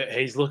stuff. Well,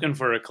 he's looking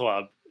for a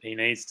club. He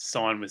needs to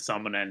sign with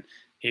someone, and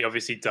he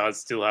obviously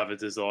does still have a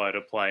desire to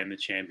play in the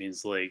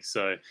Champions League.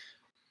 So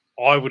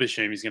I would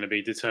assume he's going to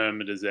be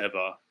determined as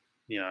ever.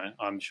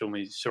 I'm sure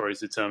he's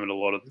determined a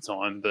lot of the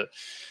time, but.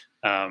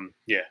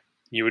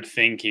 You would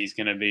think he's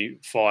going to be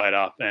fired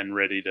up and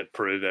ready to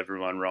prove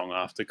everyone wrong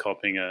after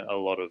copping a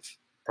lot of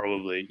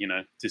probably,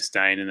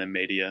 disdain in the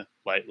media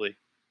lately.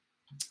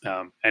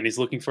 And he's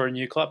looking for a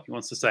new club. He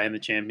wants to stay in the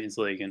Champions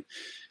League and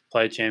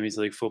play Champions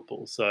League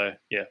football. So,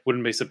 yeah,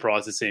 wouldn't be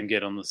surprised to see him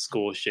get on the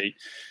score sheet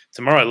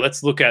tomorrow.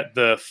 Let's look at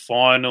the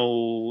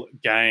final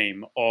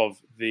game of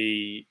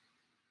the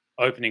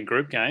opening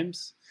group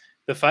games.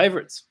 The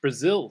favourites,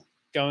 Brazil,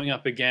 going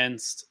up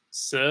against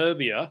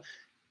Serbia.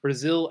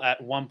 Brazil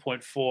at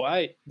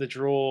 1.48, the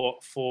draw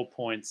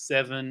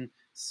 4.7.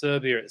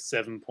 Serbia at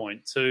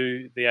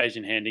 7.2. The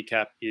Asian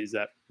handicap is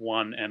at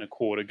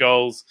 1.25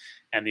 goals,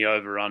 and the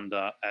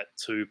over/under at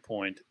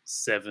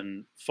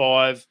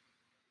 2.75.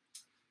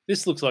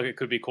 This looks like it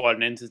could be quite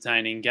an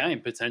entertaining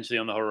game, potentially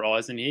on the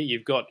horizon here.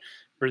 You've got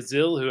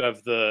Brazil, who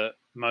have the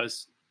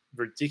most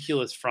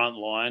ridiculous front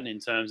line in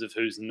terms of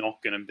who's not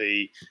going to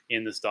be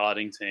in the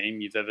starting team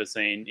you've ever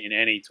seen in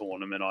any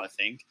tournament, I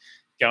think,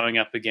 going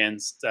up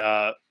against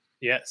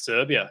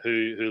Serbia,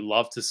 who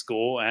love to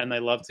score and they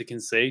love to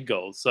concede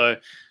goals. So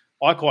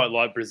I quite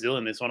like Brazil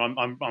in this one.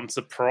 I'm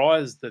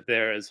surprised that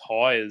they're as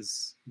high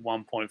as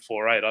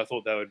 1.48. I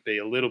thought they would be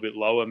a little bit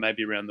lower,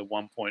 maybe around the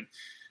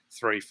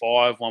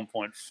 1.35,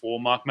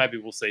 1.4 mark. Maybe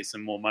we'll see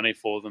some more money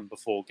for them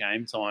before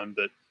game time,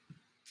 but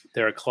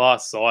they're a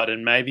class side,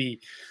 and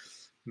maybe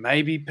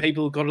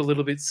people got a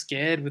little bit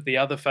scared with the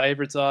other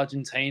favourites,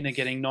 Argentina,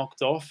 getting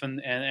knocked off,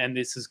 and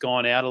this has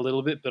gone out a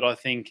little bit. But I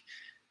think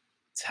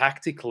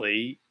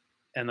tactically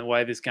and the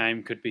way this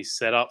game could be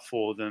set up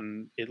for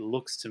them, it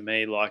looks to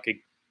me like a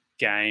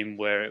game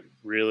where it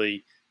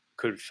really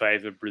could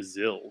favour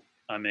Brazil.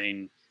 I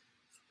mean,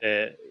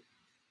 they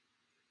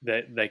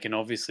can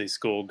obviously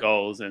score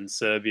goals, and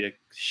Serbia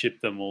ship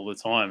them all the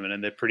time,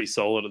 and they're pretty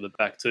solid at the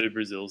back too,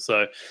 Brazil.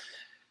 So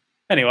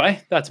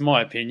anyway, that's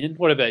my opinion.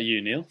 What about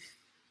you, Neil?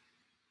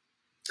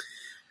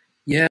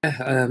 Yeah,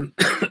 I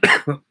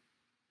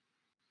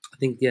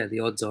think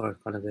the odds are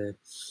kind of a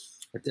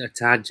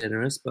tad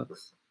generous, but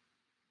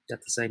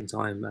at the same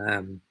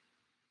time,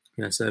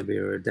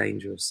 Serbia are a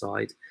dangerous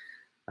side.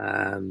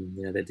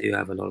 They do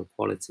have a lot of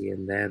quality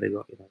in there. They've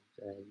got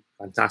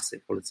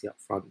fantastic quality up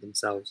front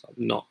themselves.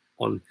 Not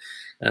on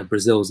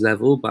Brazil's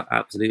level, but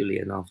absolutely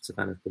enough to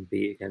kind of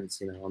compete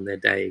against, on their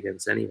day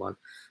against anyone.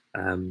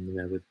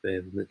 With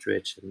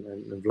Modric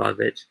and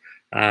Vlahovic,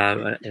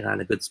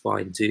 and a good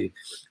spine too.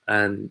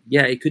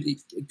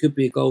 It could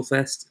be a goal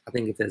fest. I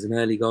think if there's an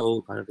early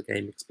goal, kind of the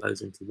game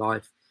explodes into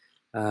life.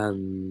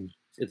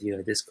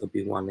 This could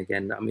be one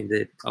again. I mean,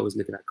 I was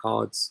looking at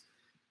cards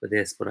for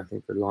this, but I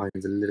think the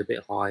line's a little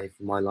bit high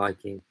for my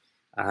liking.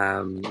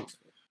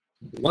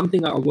 One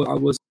thing I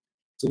was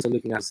also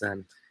looking at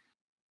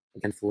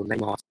again for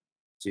Neymar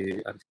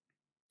to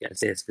get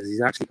assists, because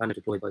he's actually kind of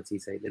deployed by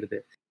Tite a little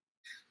bit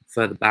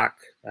further back,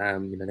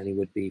 than he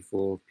would be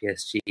for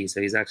PSG.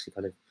 So he's actually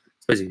kind of, I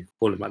suppose you could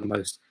call him like the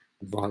most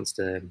advanced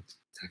attacking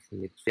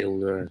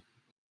midfielder,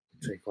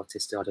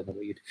 trequartista. I don't know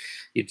what you'd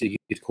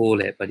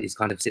call it, but he's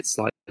kind of sits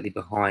slightly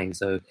behind.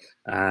 So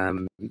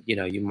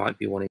you might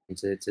be wanting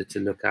to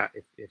look at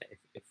if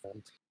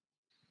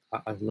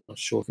I'm not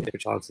sure if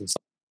Richarlison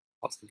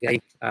starts the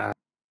game,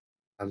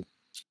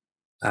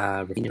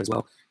 Rafinha as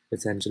well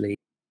potentially.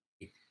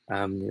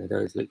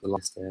 Those look the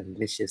last.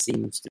 Vinicius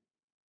seems to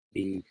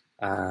be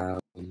the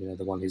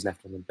one who's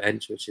left on the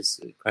bench, which is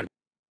incredible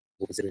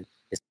considering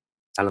his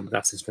talent, but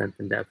that's his strength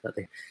and depth, I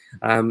think.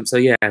 So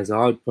I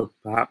would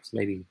perhaps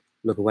maybe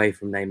look away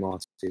from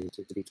Neymar to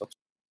be top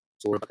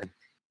scorer, but then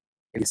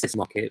in the assist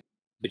market,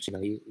 which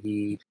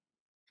he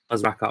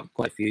does rack up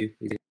quite a few.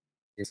 He's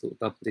in sort of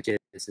double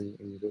digits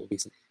in sort of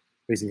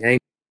recent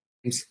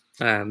games.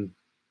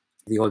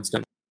 The odds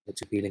don't look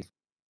too appealing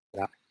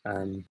for that.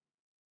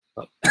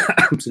 But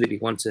absolutely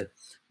want to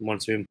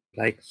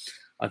play.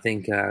 I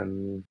think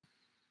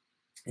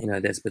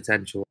there's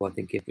potential. I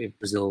think if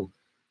Brazil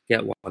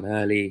get one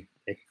early,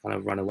 they can kind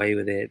of run away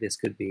with it. This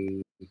could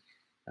be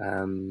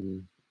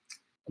I'm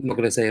not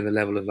going to say on the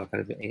level of like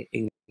kind of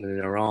England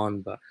and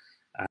Iran, but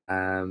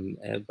again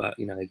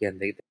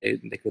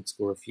they could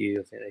score a few.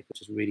 I think they could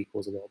just really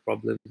cause a lot of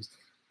problems,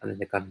 and then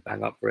they kind of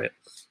bang up for it.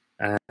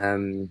 I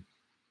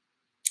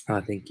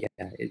think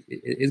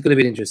it's going to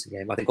be an interesting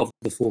game. I think of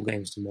the 4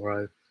 games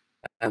tomorrow,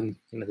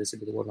 this will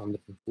be the one I'm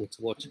looking forward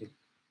to watching.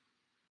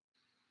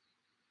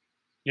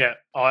 Yeah,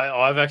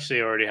 I've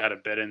actually already had a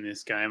bet in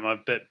this game.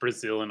 I've bet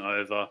Brazil and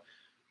over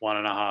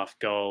 1.5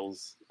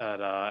 goals at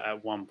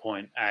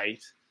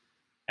 1.8,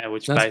 and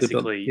which that's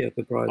basically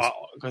good price.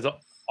 Because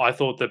I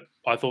thought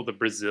that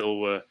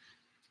Brazil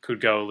could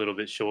go a little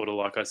bit shorter,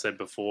 like I said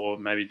before,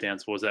 maybe down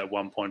towards that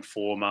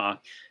 1.4 mark,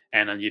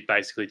 and then you're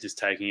basically just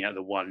taking out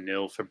the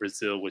 1-0 for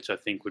Brazil, which I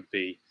think would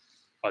be.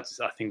 I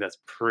think that's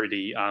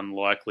pretty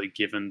unlikely,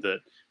 given that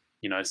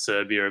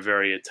Serbia are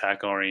very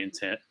attack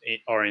orientated,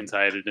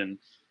 and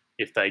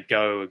if they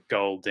go a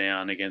goal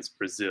down against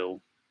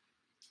Brazil,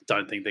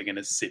 don't think they're going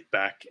to sit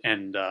back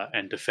and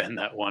defend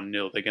that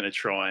 1-0. They're going to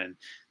try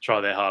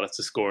their hardest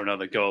to score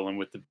another goal, and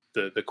with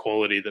the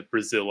quality that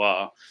Brazil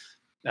are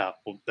that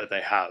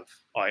they have,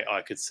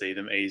 I could see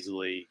them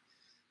easily,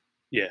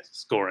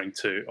 scoring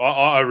 2.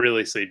 I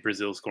really see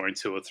Brazil scoring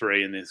 2 or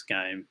 3 in this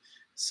game.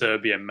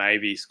 Serbia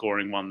maybe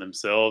scoring 1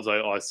 themselves.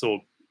 I saw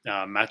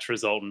match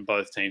result in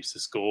both teams to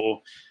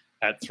score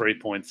at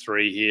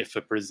 3.3 here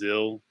for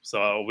Brazil.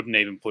 So I wouldn't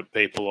even put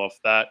people off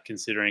that,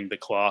 considering the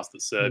class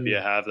that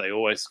Serbia have. They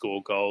always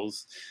score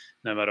goals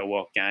no matter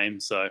what game.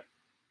 So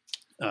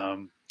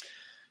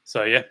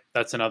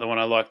that's another one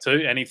I like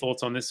too. Any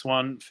thoughts on this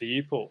one for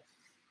you, Paul?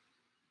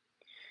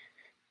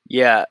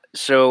 Yeah,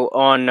 so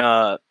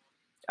on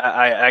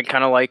I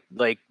kind of like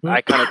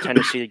I kind of tend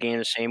to see the game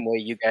the same way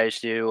you guys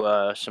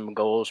do. Some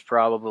goals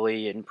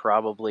probably, and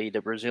probably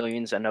the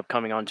Brazilians end up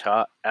coming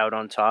out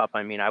on top.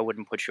 I mean, I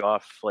wouldn't put you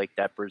off like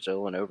that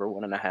Brazil and over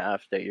 1.5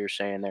 that you're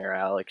saying there,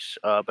 Alex.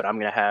 But I'm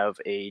gonna have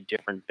a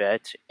different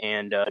bet,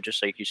 and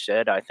just like you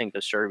said, I think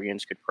the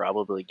Serbians could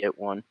probably get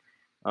one.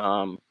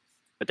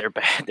 But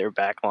their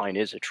back line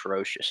is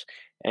atrocious,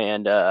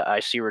 and I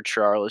see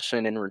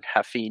Richarlison and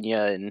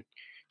Rafinha and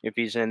if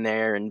he's in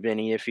there, and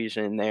Vinny if he's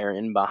in there,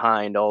 and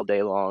behind all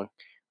day long.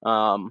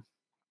 Um,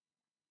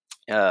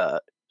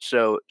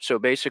 so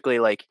basically,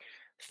 like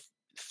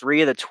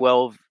 3 of the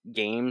 12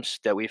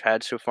 games that we've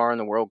had so far in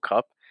the World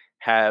Cup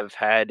have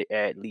had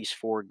at least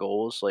 4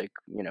 goals, like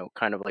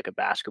kind of like a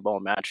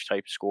basketball match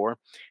type score.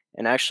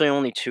 And actually,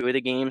 only 2 of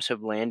the games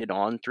have landed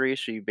on 3.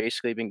 So you've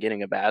basically been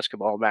getting a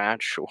basketball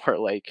match or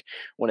like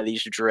one of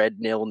these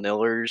dread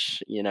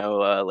nil-nillers,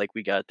 like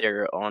we got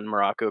there on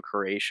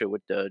Morocco-Croatia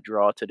with the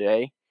draw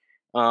today.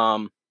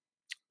 Um,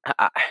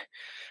 I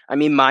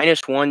mean,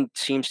 -1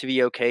 seems to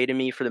be okay to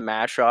me for the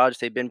match odds.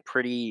 They've been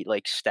pretty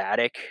like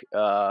static.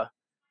 So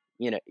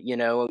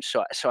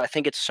I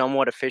think it's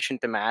somewhat efficient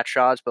the match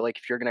odds, but like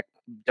if you're gonna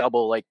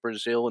double like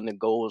Brazil in the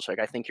goals, like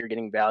I think you're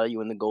getting value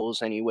in the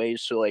goals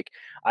anyways. So like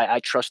I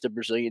trust the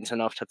Brazilians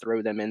enough to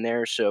throw them in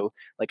there. So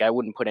like I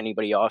wouldn't put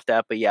anybody off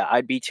that. But yeah,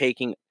 I'd be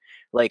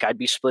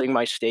splitting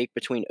my stake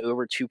between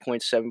over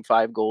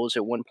 2.75 goals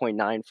at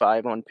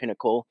 1.95 on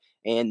Pinnacle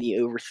and the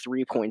over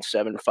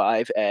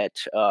 3.75 at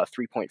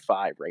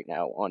 3.5 right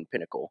now on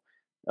Pinnacle.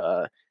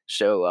 Like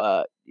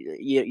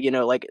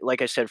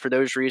I said, for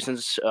those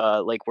reasons,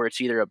 like where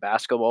it's either a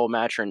basketball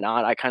match or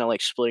not, I kind of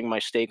like splitting my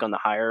stake on the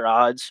higher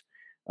odds,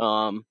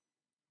 so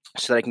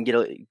that I can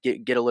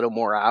get a little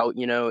more out.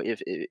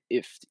 If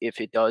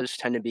it does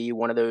tend to be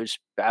one of those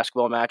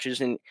basketball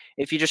matches, and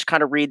if you just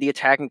kind of read the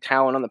attacking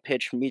talent on the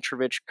pitch,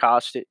 Mitrovic,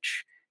 Kostic,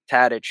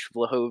 Tadic,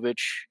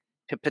 Vlahovic,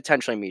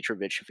 potentially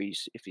Mitrovic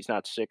if he's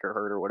not sick or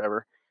hurt or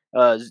whatever.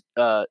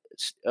 Milinkovic,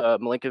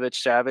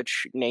 Savic,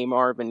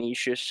 Neymar,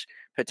 Vinicius,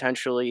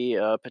 potentially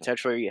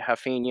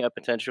Rafinha,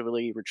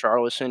 potentially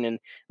Richarlison, and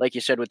like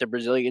you said with the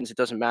Brazilians, it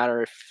doesn't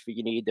matter if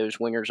you need those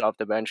wingers off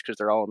the bench because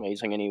they're all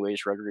amazing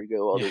anyways.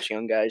 Rodrigo, all those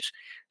young guys.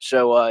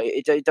 So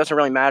it doesn't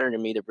really matter to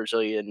me the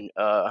Brazilian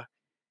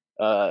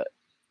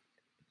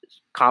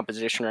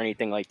composition or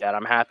anything like that.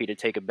 I'm happy to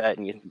take a bet,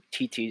 and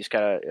Chite's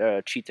got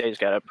a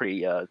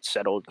pretty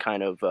settled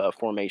kind of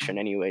formation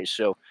anyway.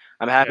 So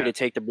I'm happy to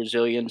take the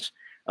Brazilians.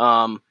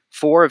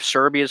 4 of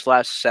Serbia's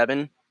last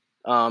 7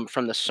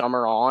 from the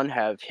summer on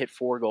have hit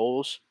 4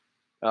 goals,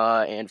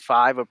 and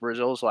 5 of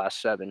Brazil's last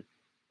 7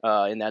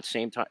 in that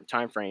same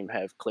time frame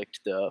have clicked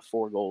the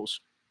 4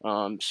 goals.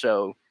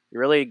 So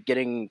you're really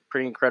getting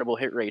pretty incredible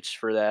hit rates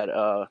for that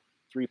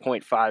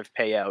 3.5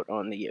 payout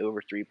on the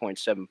over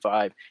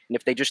 3.75. And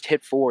if they just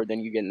hit 4, then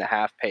you're getting the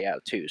half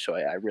payout too. So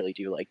I really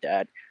do like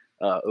that.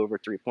 Over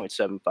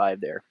 3.75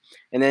 there.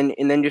 And then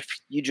if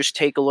you just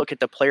take a look at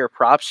the player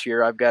props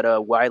here, I've got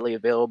a widely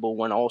available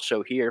one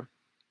also here.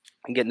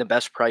 I'm getting the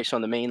best price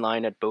on the main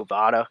line at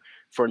Bovada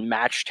for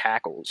match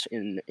tackles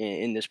in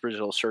this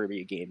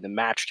Brazil-Serbia game. The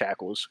match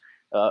tackles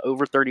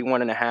over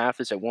 31.5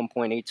 is at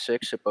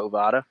 1.86 at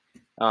Bovada.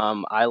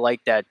 I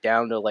like that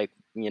down to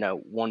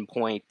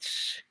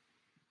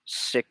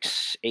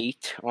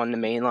 1.68 on the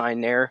main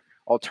line there.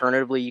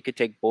 Alternatively, you could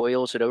take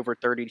Boyles at over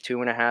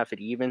 32.5 at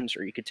evens,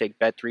 or you could take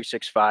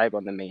Bet365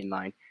 on the main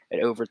line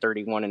at over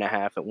 31.5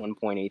 at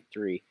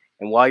 1.83.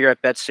 And while you're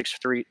at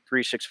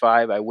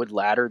Bet365, I would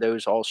ladder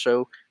those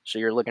also. So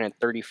you're looking at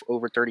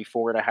over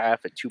 34.5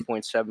 at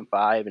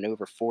 2.75 and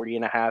over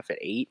 40.5 at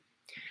 8.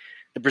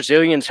 The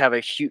Brazilians have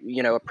a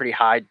pretty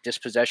high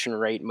dispossession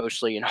rate,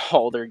 mostly in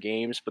all their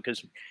games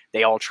because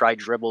they all try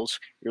dribbles.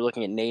 You're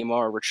looking at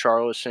Neymar,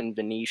 Richarlison,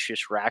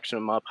 Vinicius racks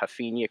them up.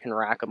 Rafinha can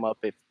rack them up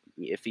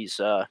if he's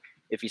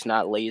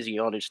not lazy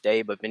on his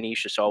day, but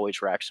Vinicius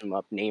always racks him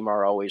up.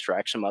 Neymar always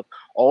racks him up.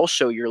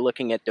 Also, you're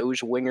looking at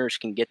those wingers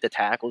can get the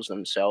tackles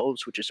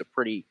themselves, which is a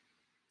pretty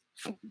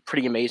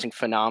amazing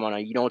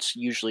phenomenon. You don't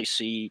usually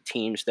see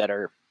teams that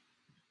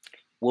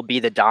will be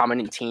the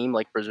dominant team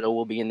like Brazil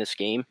will be in this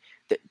game.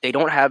 They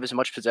don't have as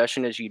much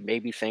possession as you'd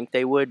maybe think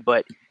they would,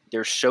 but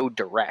they're so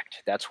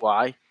direct. That's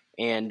why.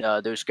 And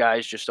those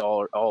guys just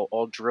all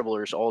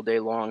dribblers all day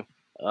long.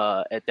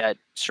 At that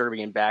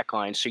Serbian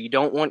backline. So you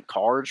don't want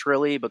cards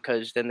really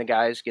because then the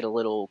guys get a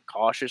little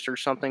cautious or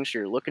something. So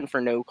you're looking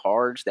for no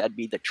cards. That'd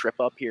be the trip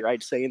up here,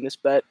 I'd say, in this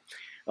bet.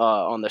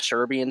 On the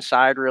Serbian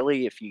side,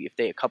 really, if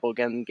they a couple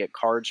again get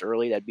cards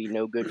early, that'd be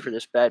no good for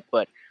this bet.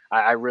 But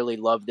I really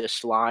love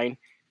this line.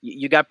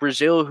 You got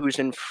Brazil, who's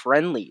in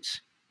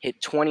friendlies,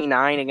 hit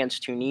 29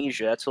 against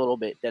Tunisia.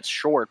 That's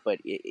short, but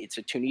it's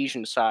a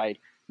Tunisian side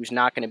who's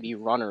not going to be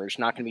runners,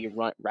 not going to be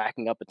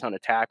racking up a ton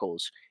of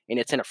tackles, and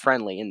it's in a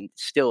friendly, and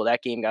still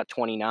that game got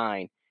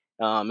 29,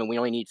 and we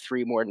only need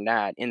 3 more than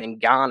that. And then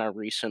Ghana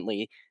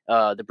recently,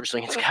 the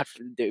Brazilians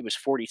it was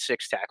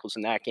 46 tackles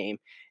in that game.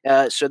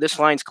 So this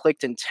line's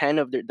clicked in 10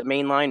 of the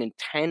main line in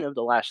 10 of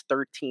the last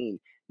 13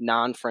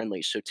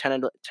 non-friendly. So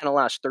 10 of the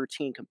last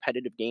 13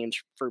 competitive games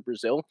for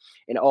Brazil,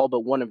 and all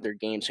but one of their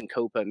games in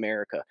Copa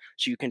America.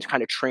 So you can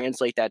kind of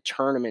translate that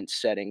tournament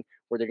setting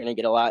where they're going to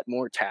get a lot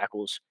more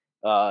tackles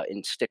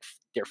and stick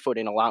their foot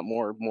in a lot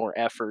more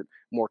effort,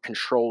 more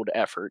controlled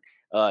effort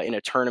in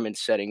a tournament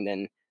setting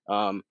than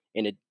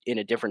in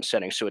a different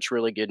setting. So it's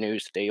really good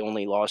news that they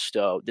only lost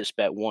this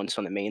bet once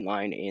on the main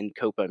line in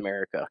Copa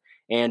America.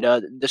 And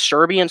the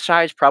Serbian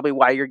side is probably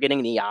why you're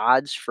getting the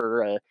odds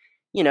for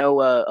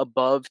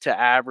above to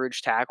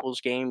average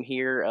tackles game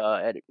here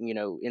at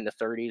in the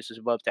 30s is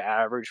above to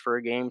average for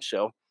a game.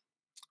 So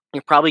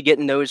you're probably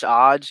getting those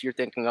odds. You're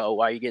thinking, oh,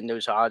 why are you getting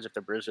those odds if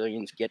the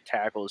Brazilians get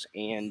tackles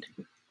and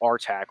are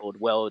tackled?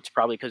 Well, it's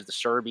probably because the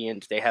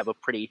Serbians, they have a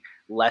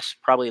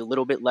probably a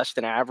little bit less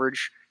than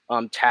average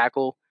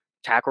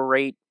tackle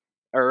rate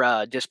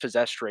or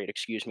dispossessed rate,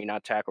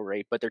 not tackle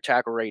rate, but their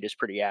tackle rate is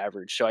pretty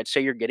average. So I'd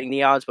say you're getting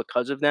the odds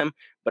because of them,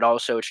 but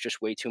also it's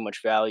just way too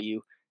much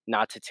value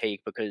not to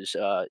take because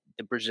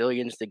the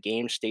Brazilians, the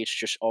game states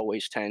just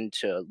always tend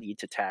to lead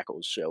to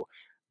tackles. So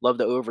love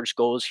the overs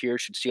goals here.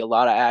 Should see a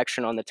lot of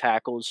action on the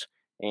tackles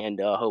and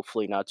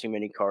hopefully not too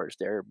many cars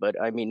there. But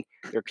I mean,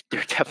 there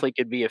definitely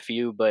could be a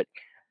few, but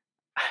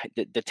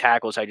the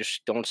tackles, I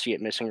just don't see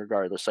it missing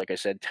regardless. Like I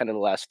said, 10 of the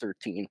last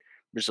 13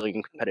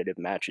 Brazilian competitive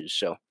matches.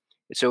 So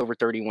it's over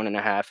 31.5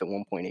 at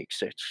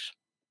 1.86.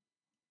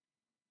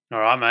 All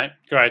right, mate.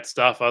 Great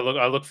stuff. I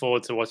look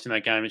forward to watching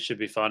that game. It should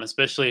be fun,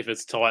 especially if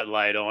it's tight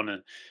late on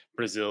and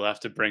Brazil have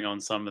to bring on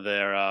some of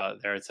their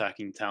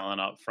attacking talent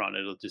up front.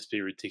 It'll just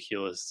be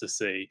ridiculous to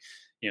see,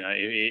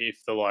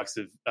 if the likes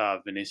of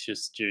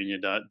Vinicius Jr.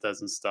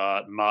 doesn't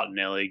start,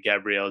 Martinelli,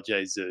 Gabriel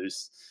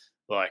Jesus,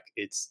 like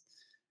it's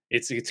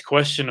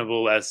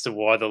questionable as to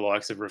why the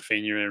likes of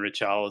Rafinha and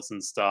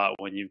Richarlison start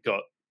when you've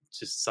got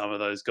just some of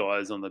those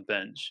guys on the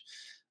bench.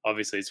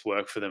 Obviously, it's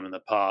worked for them in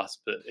the past,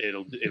 but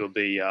it'll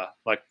be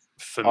like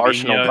Firmino.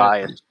 Arsenal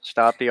bias.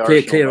 Stop the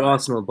Arsenal. Clear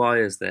Arsenal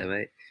bias there,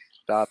 mate.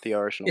 Stop the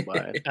Arsenal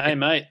bias. Hey,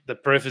 mate, the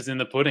proof is in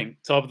the pudding.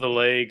 Top of the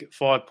league,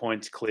 5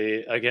 points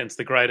clear against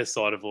the greatest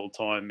side of all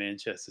time,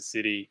 Manchester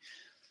City.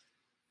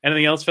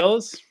 Anything else,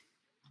 fellas?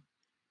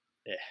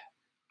 Yeah,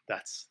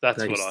 that's what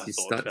I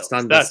thought.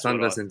 Stunned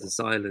us into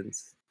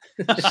silence.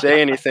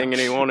 Say anything and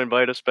he won't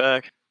invite us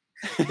back.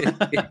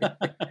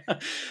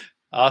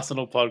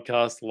 Arsenal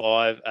podcast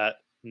live at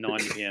 9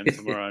 p.m.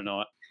 tomorrow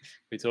night.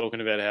 We're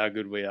talking about how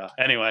good we are.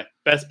 Anyway,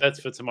 best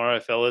bets for tomorrow,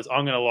 fellas.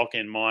 I'm going to lock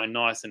in mine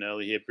nice and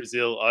early here.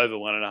 Brazil over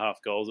 1.5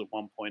 goals at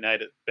 1.8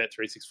 at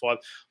Bet365.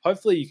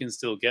 Hopefully you can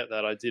still get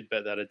that. I did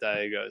bet that a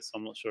day ago, so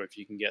I'm not sure if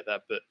you can get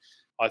that, but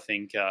I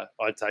think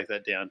I'd take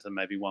that down to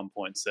maybe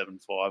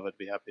 1.75. I'd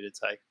be happy to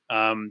take.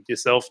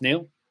 Yourself,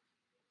 Neil?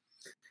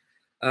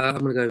 I'm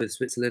going to go with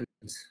Switzerland.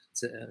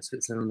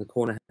 Switzerland on the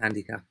corner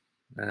handicap.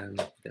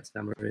 Against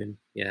Cameroon.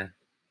 Yeah.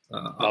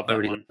 I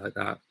really like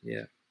that.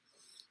 Yeah.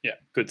 Yeah,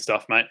 good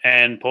stuff, mate.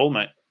 And Paul,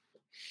 mate.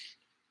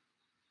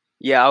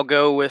 Yeah, I'll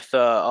go with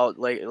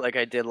like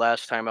I did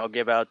last time. I'll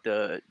give out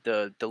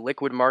the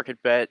liquid market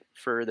bet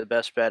for the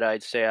best bet.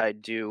 I'd say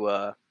I'd do.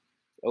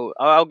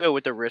 I'll go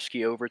with the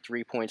risky over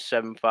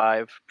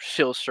 3.75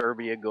 Brazil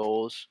Serbia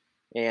goals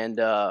and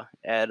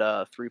at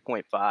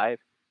 3.5,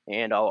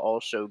 and I'll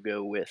also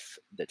go with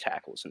the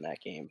tackles in that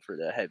game for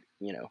the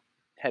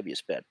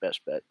heaviest bet,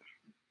 best bet.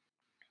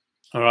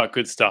 All right,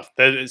 good stuff.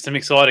 There's some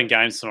exciting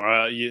games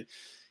tomorrow.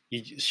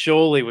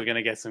 Surely we're going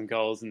to get some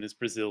goals in this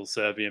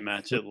Brazil-Serbia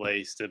match at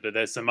least, but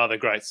there's some other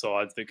great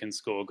sides that can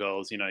score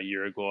goals,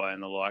 Uruguay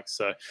and the like.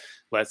 So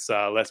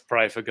let's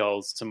pray for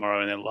goals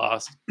tomorrow in the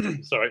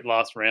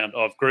last round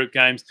of group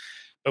games.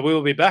 But we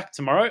will be back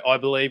tomorrow. I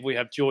believe we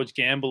have George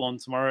Gamble on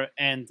tomorrow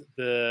and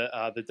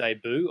the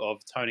debut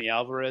of Tony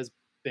Alvarez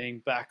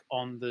being back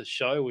on the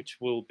show, which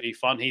will be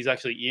fun. He's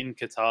actually in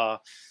Qatar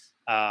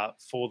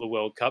for the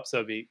World Cup,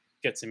 so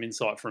get some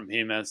insight from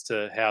him as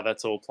to how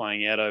that's all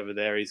playing out over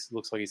there.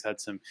 Looks like he's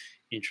had some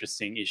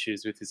interesting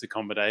issues with his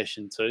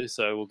accommodation too.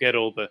 So we'll get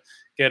all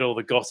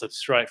the gossip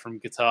straight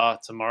from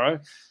Qatar tomorrow.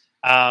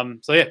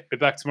 Be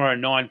back tomorrow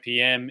 9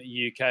 p.m.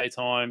 UK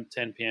time,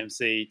 10 p.m.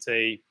 CET.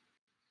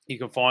 You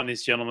can find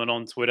this gentleman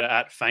on Twitter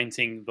at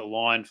Fainting the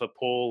Line for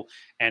Paul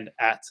and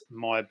at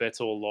My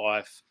Better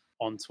Life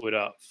on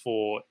Twitter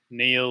for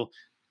Neil.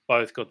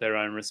 Both got their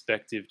own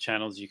respective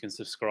channels you can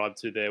subscribe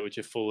to there, which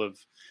are full of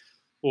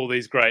all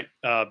these great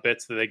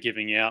bets that they're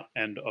giving out.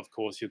 And, of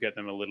course, you'll get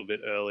them a little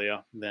bit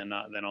earlier than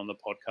on the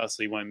podcast,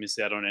 so you won't miss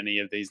out on any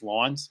of these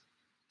lines.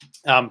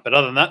 But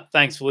other than that,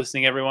 thanks for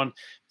listening, everyone.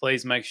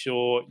 Please make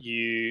sure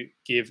you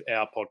give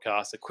our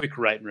podcast a quick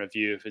rate and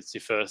review if it's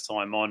your first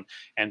time on,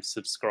 and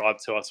subscribe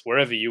to us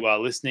wherever you are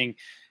listening.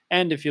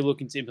 And if you're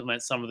looking to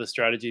implement some of the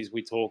strategies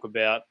we talk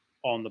about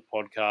on the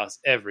podcast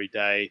every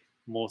day,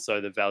 more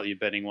so the value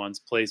betting ones,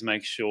 please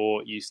make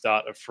sure you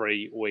start a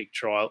free week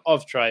trial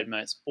of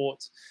TradeMate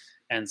Sports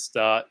and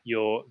start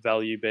your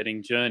value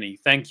betting journey.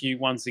 Thank you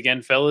once again,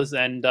 fellas,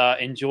 and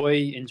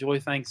enjoy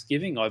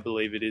Thanksgiving. I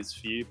believe it is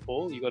for you,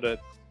 Paul. You got a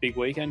big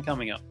weekend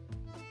coming up.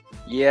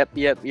 Yep.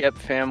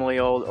 Family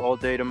all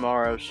day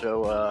tomorrow.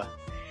 So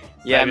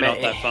Yeah, Maybe man.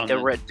 not that fun.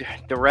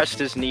 The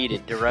rest is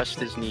needed. The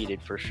rest is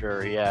needed for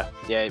sure. Yeah.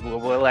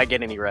 Will I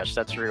get any rest?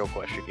 That's the real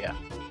question. Yeah.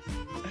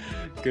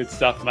 Good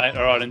stuff, mate.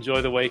 All right,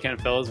 enjoy the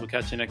weekend, fellas. We'll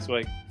catch you next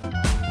week.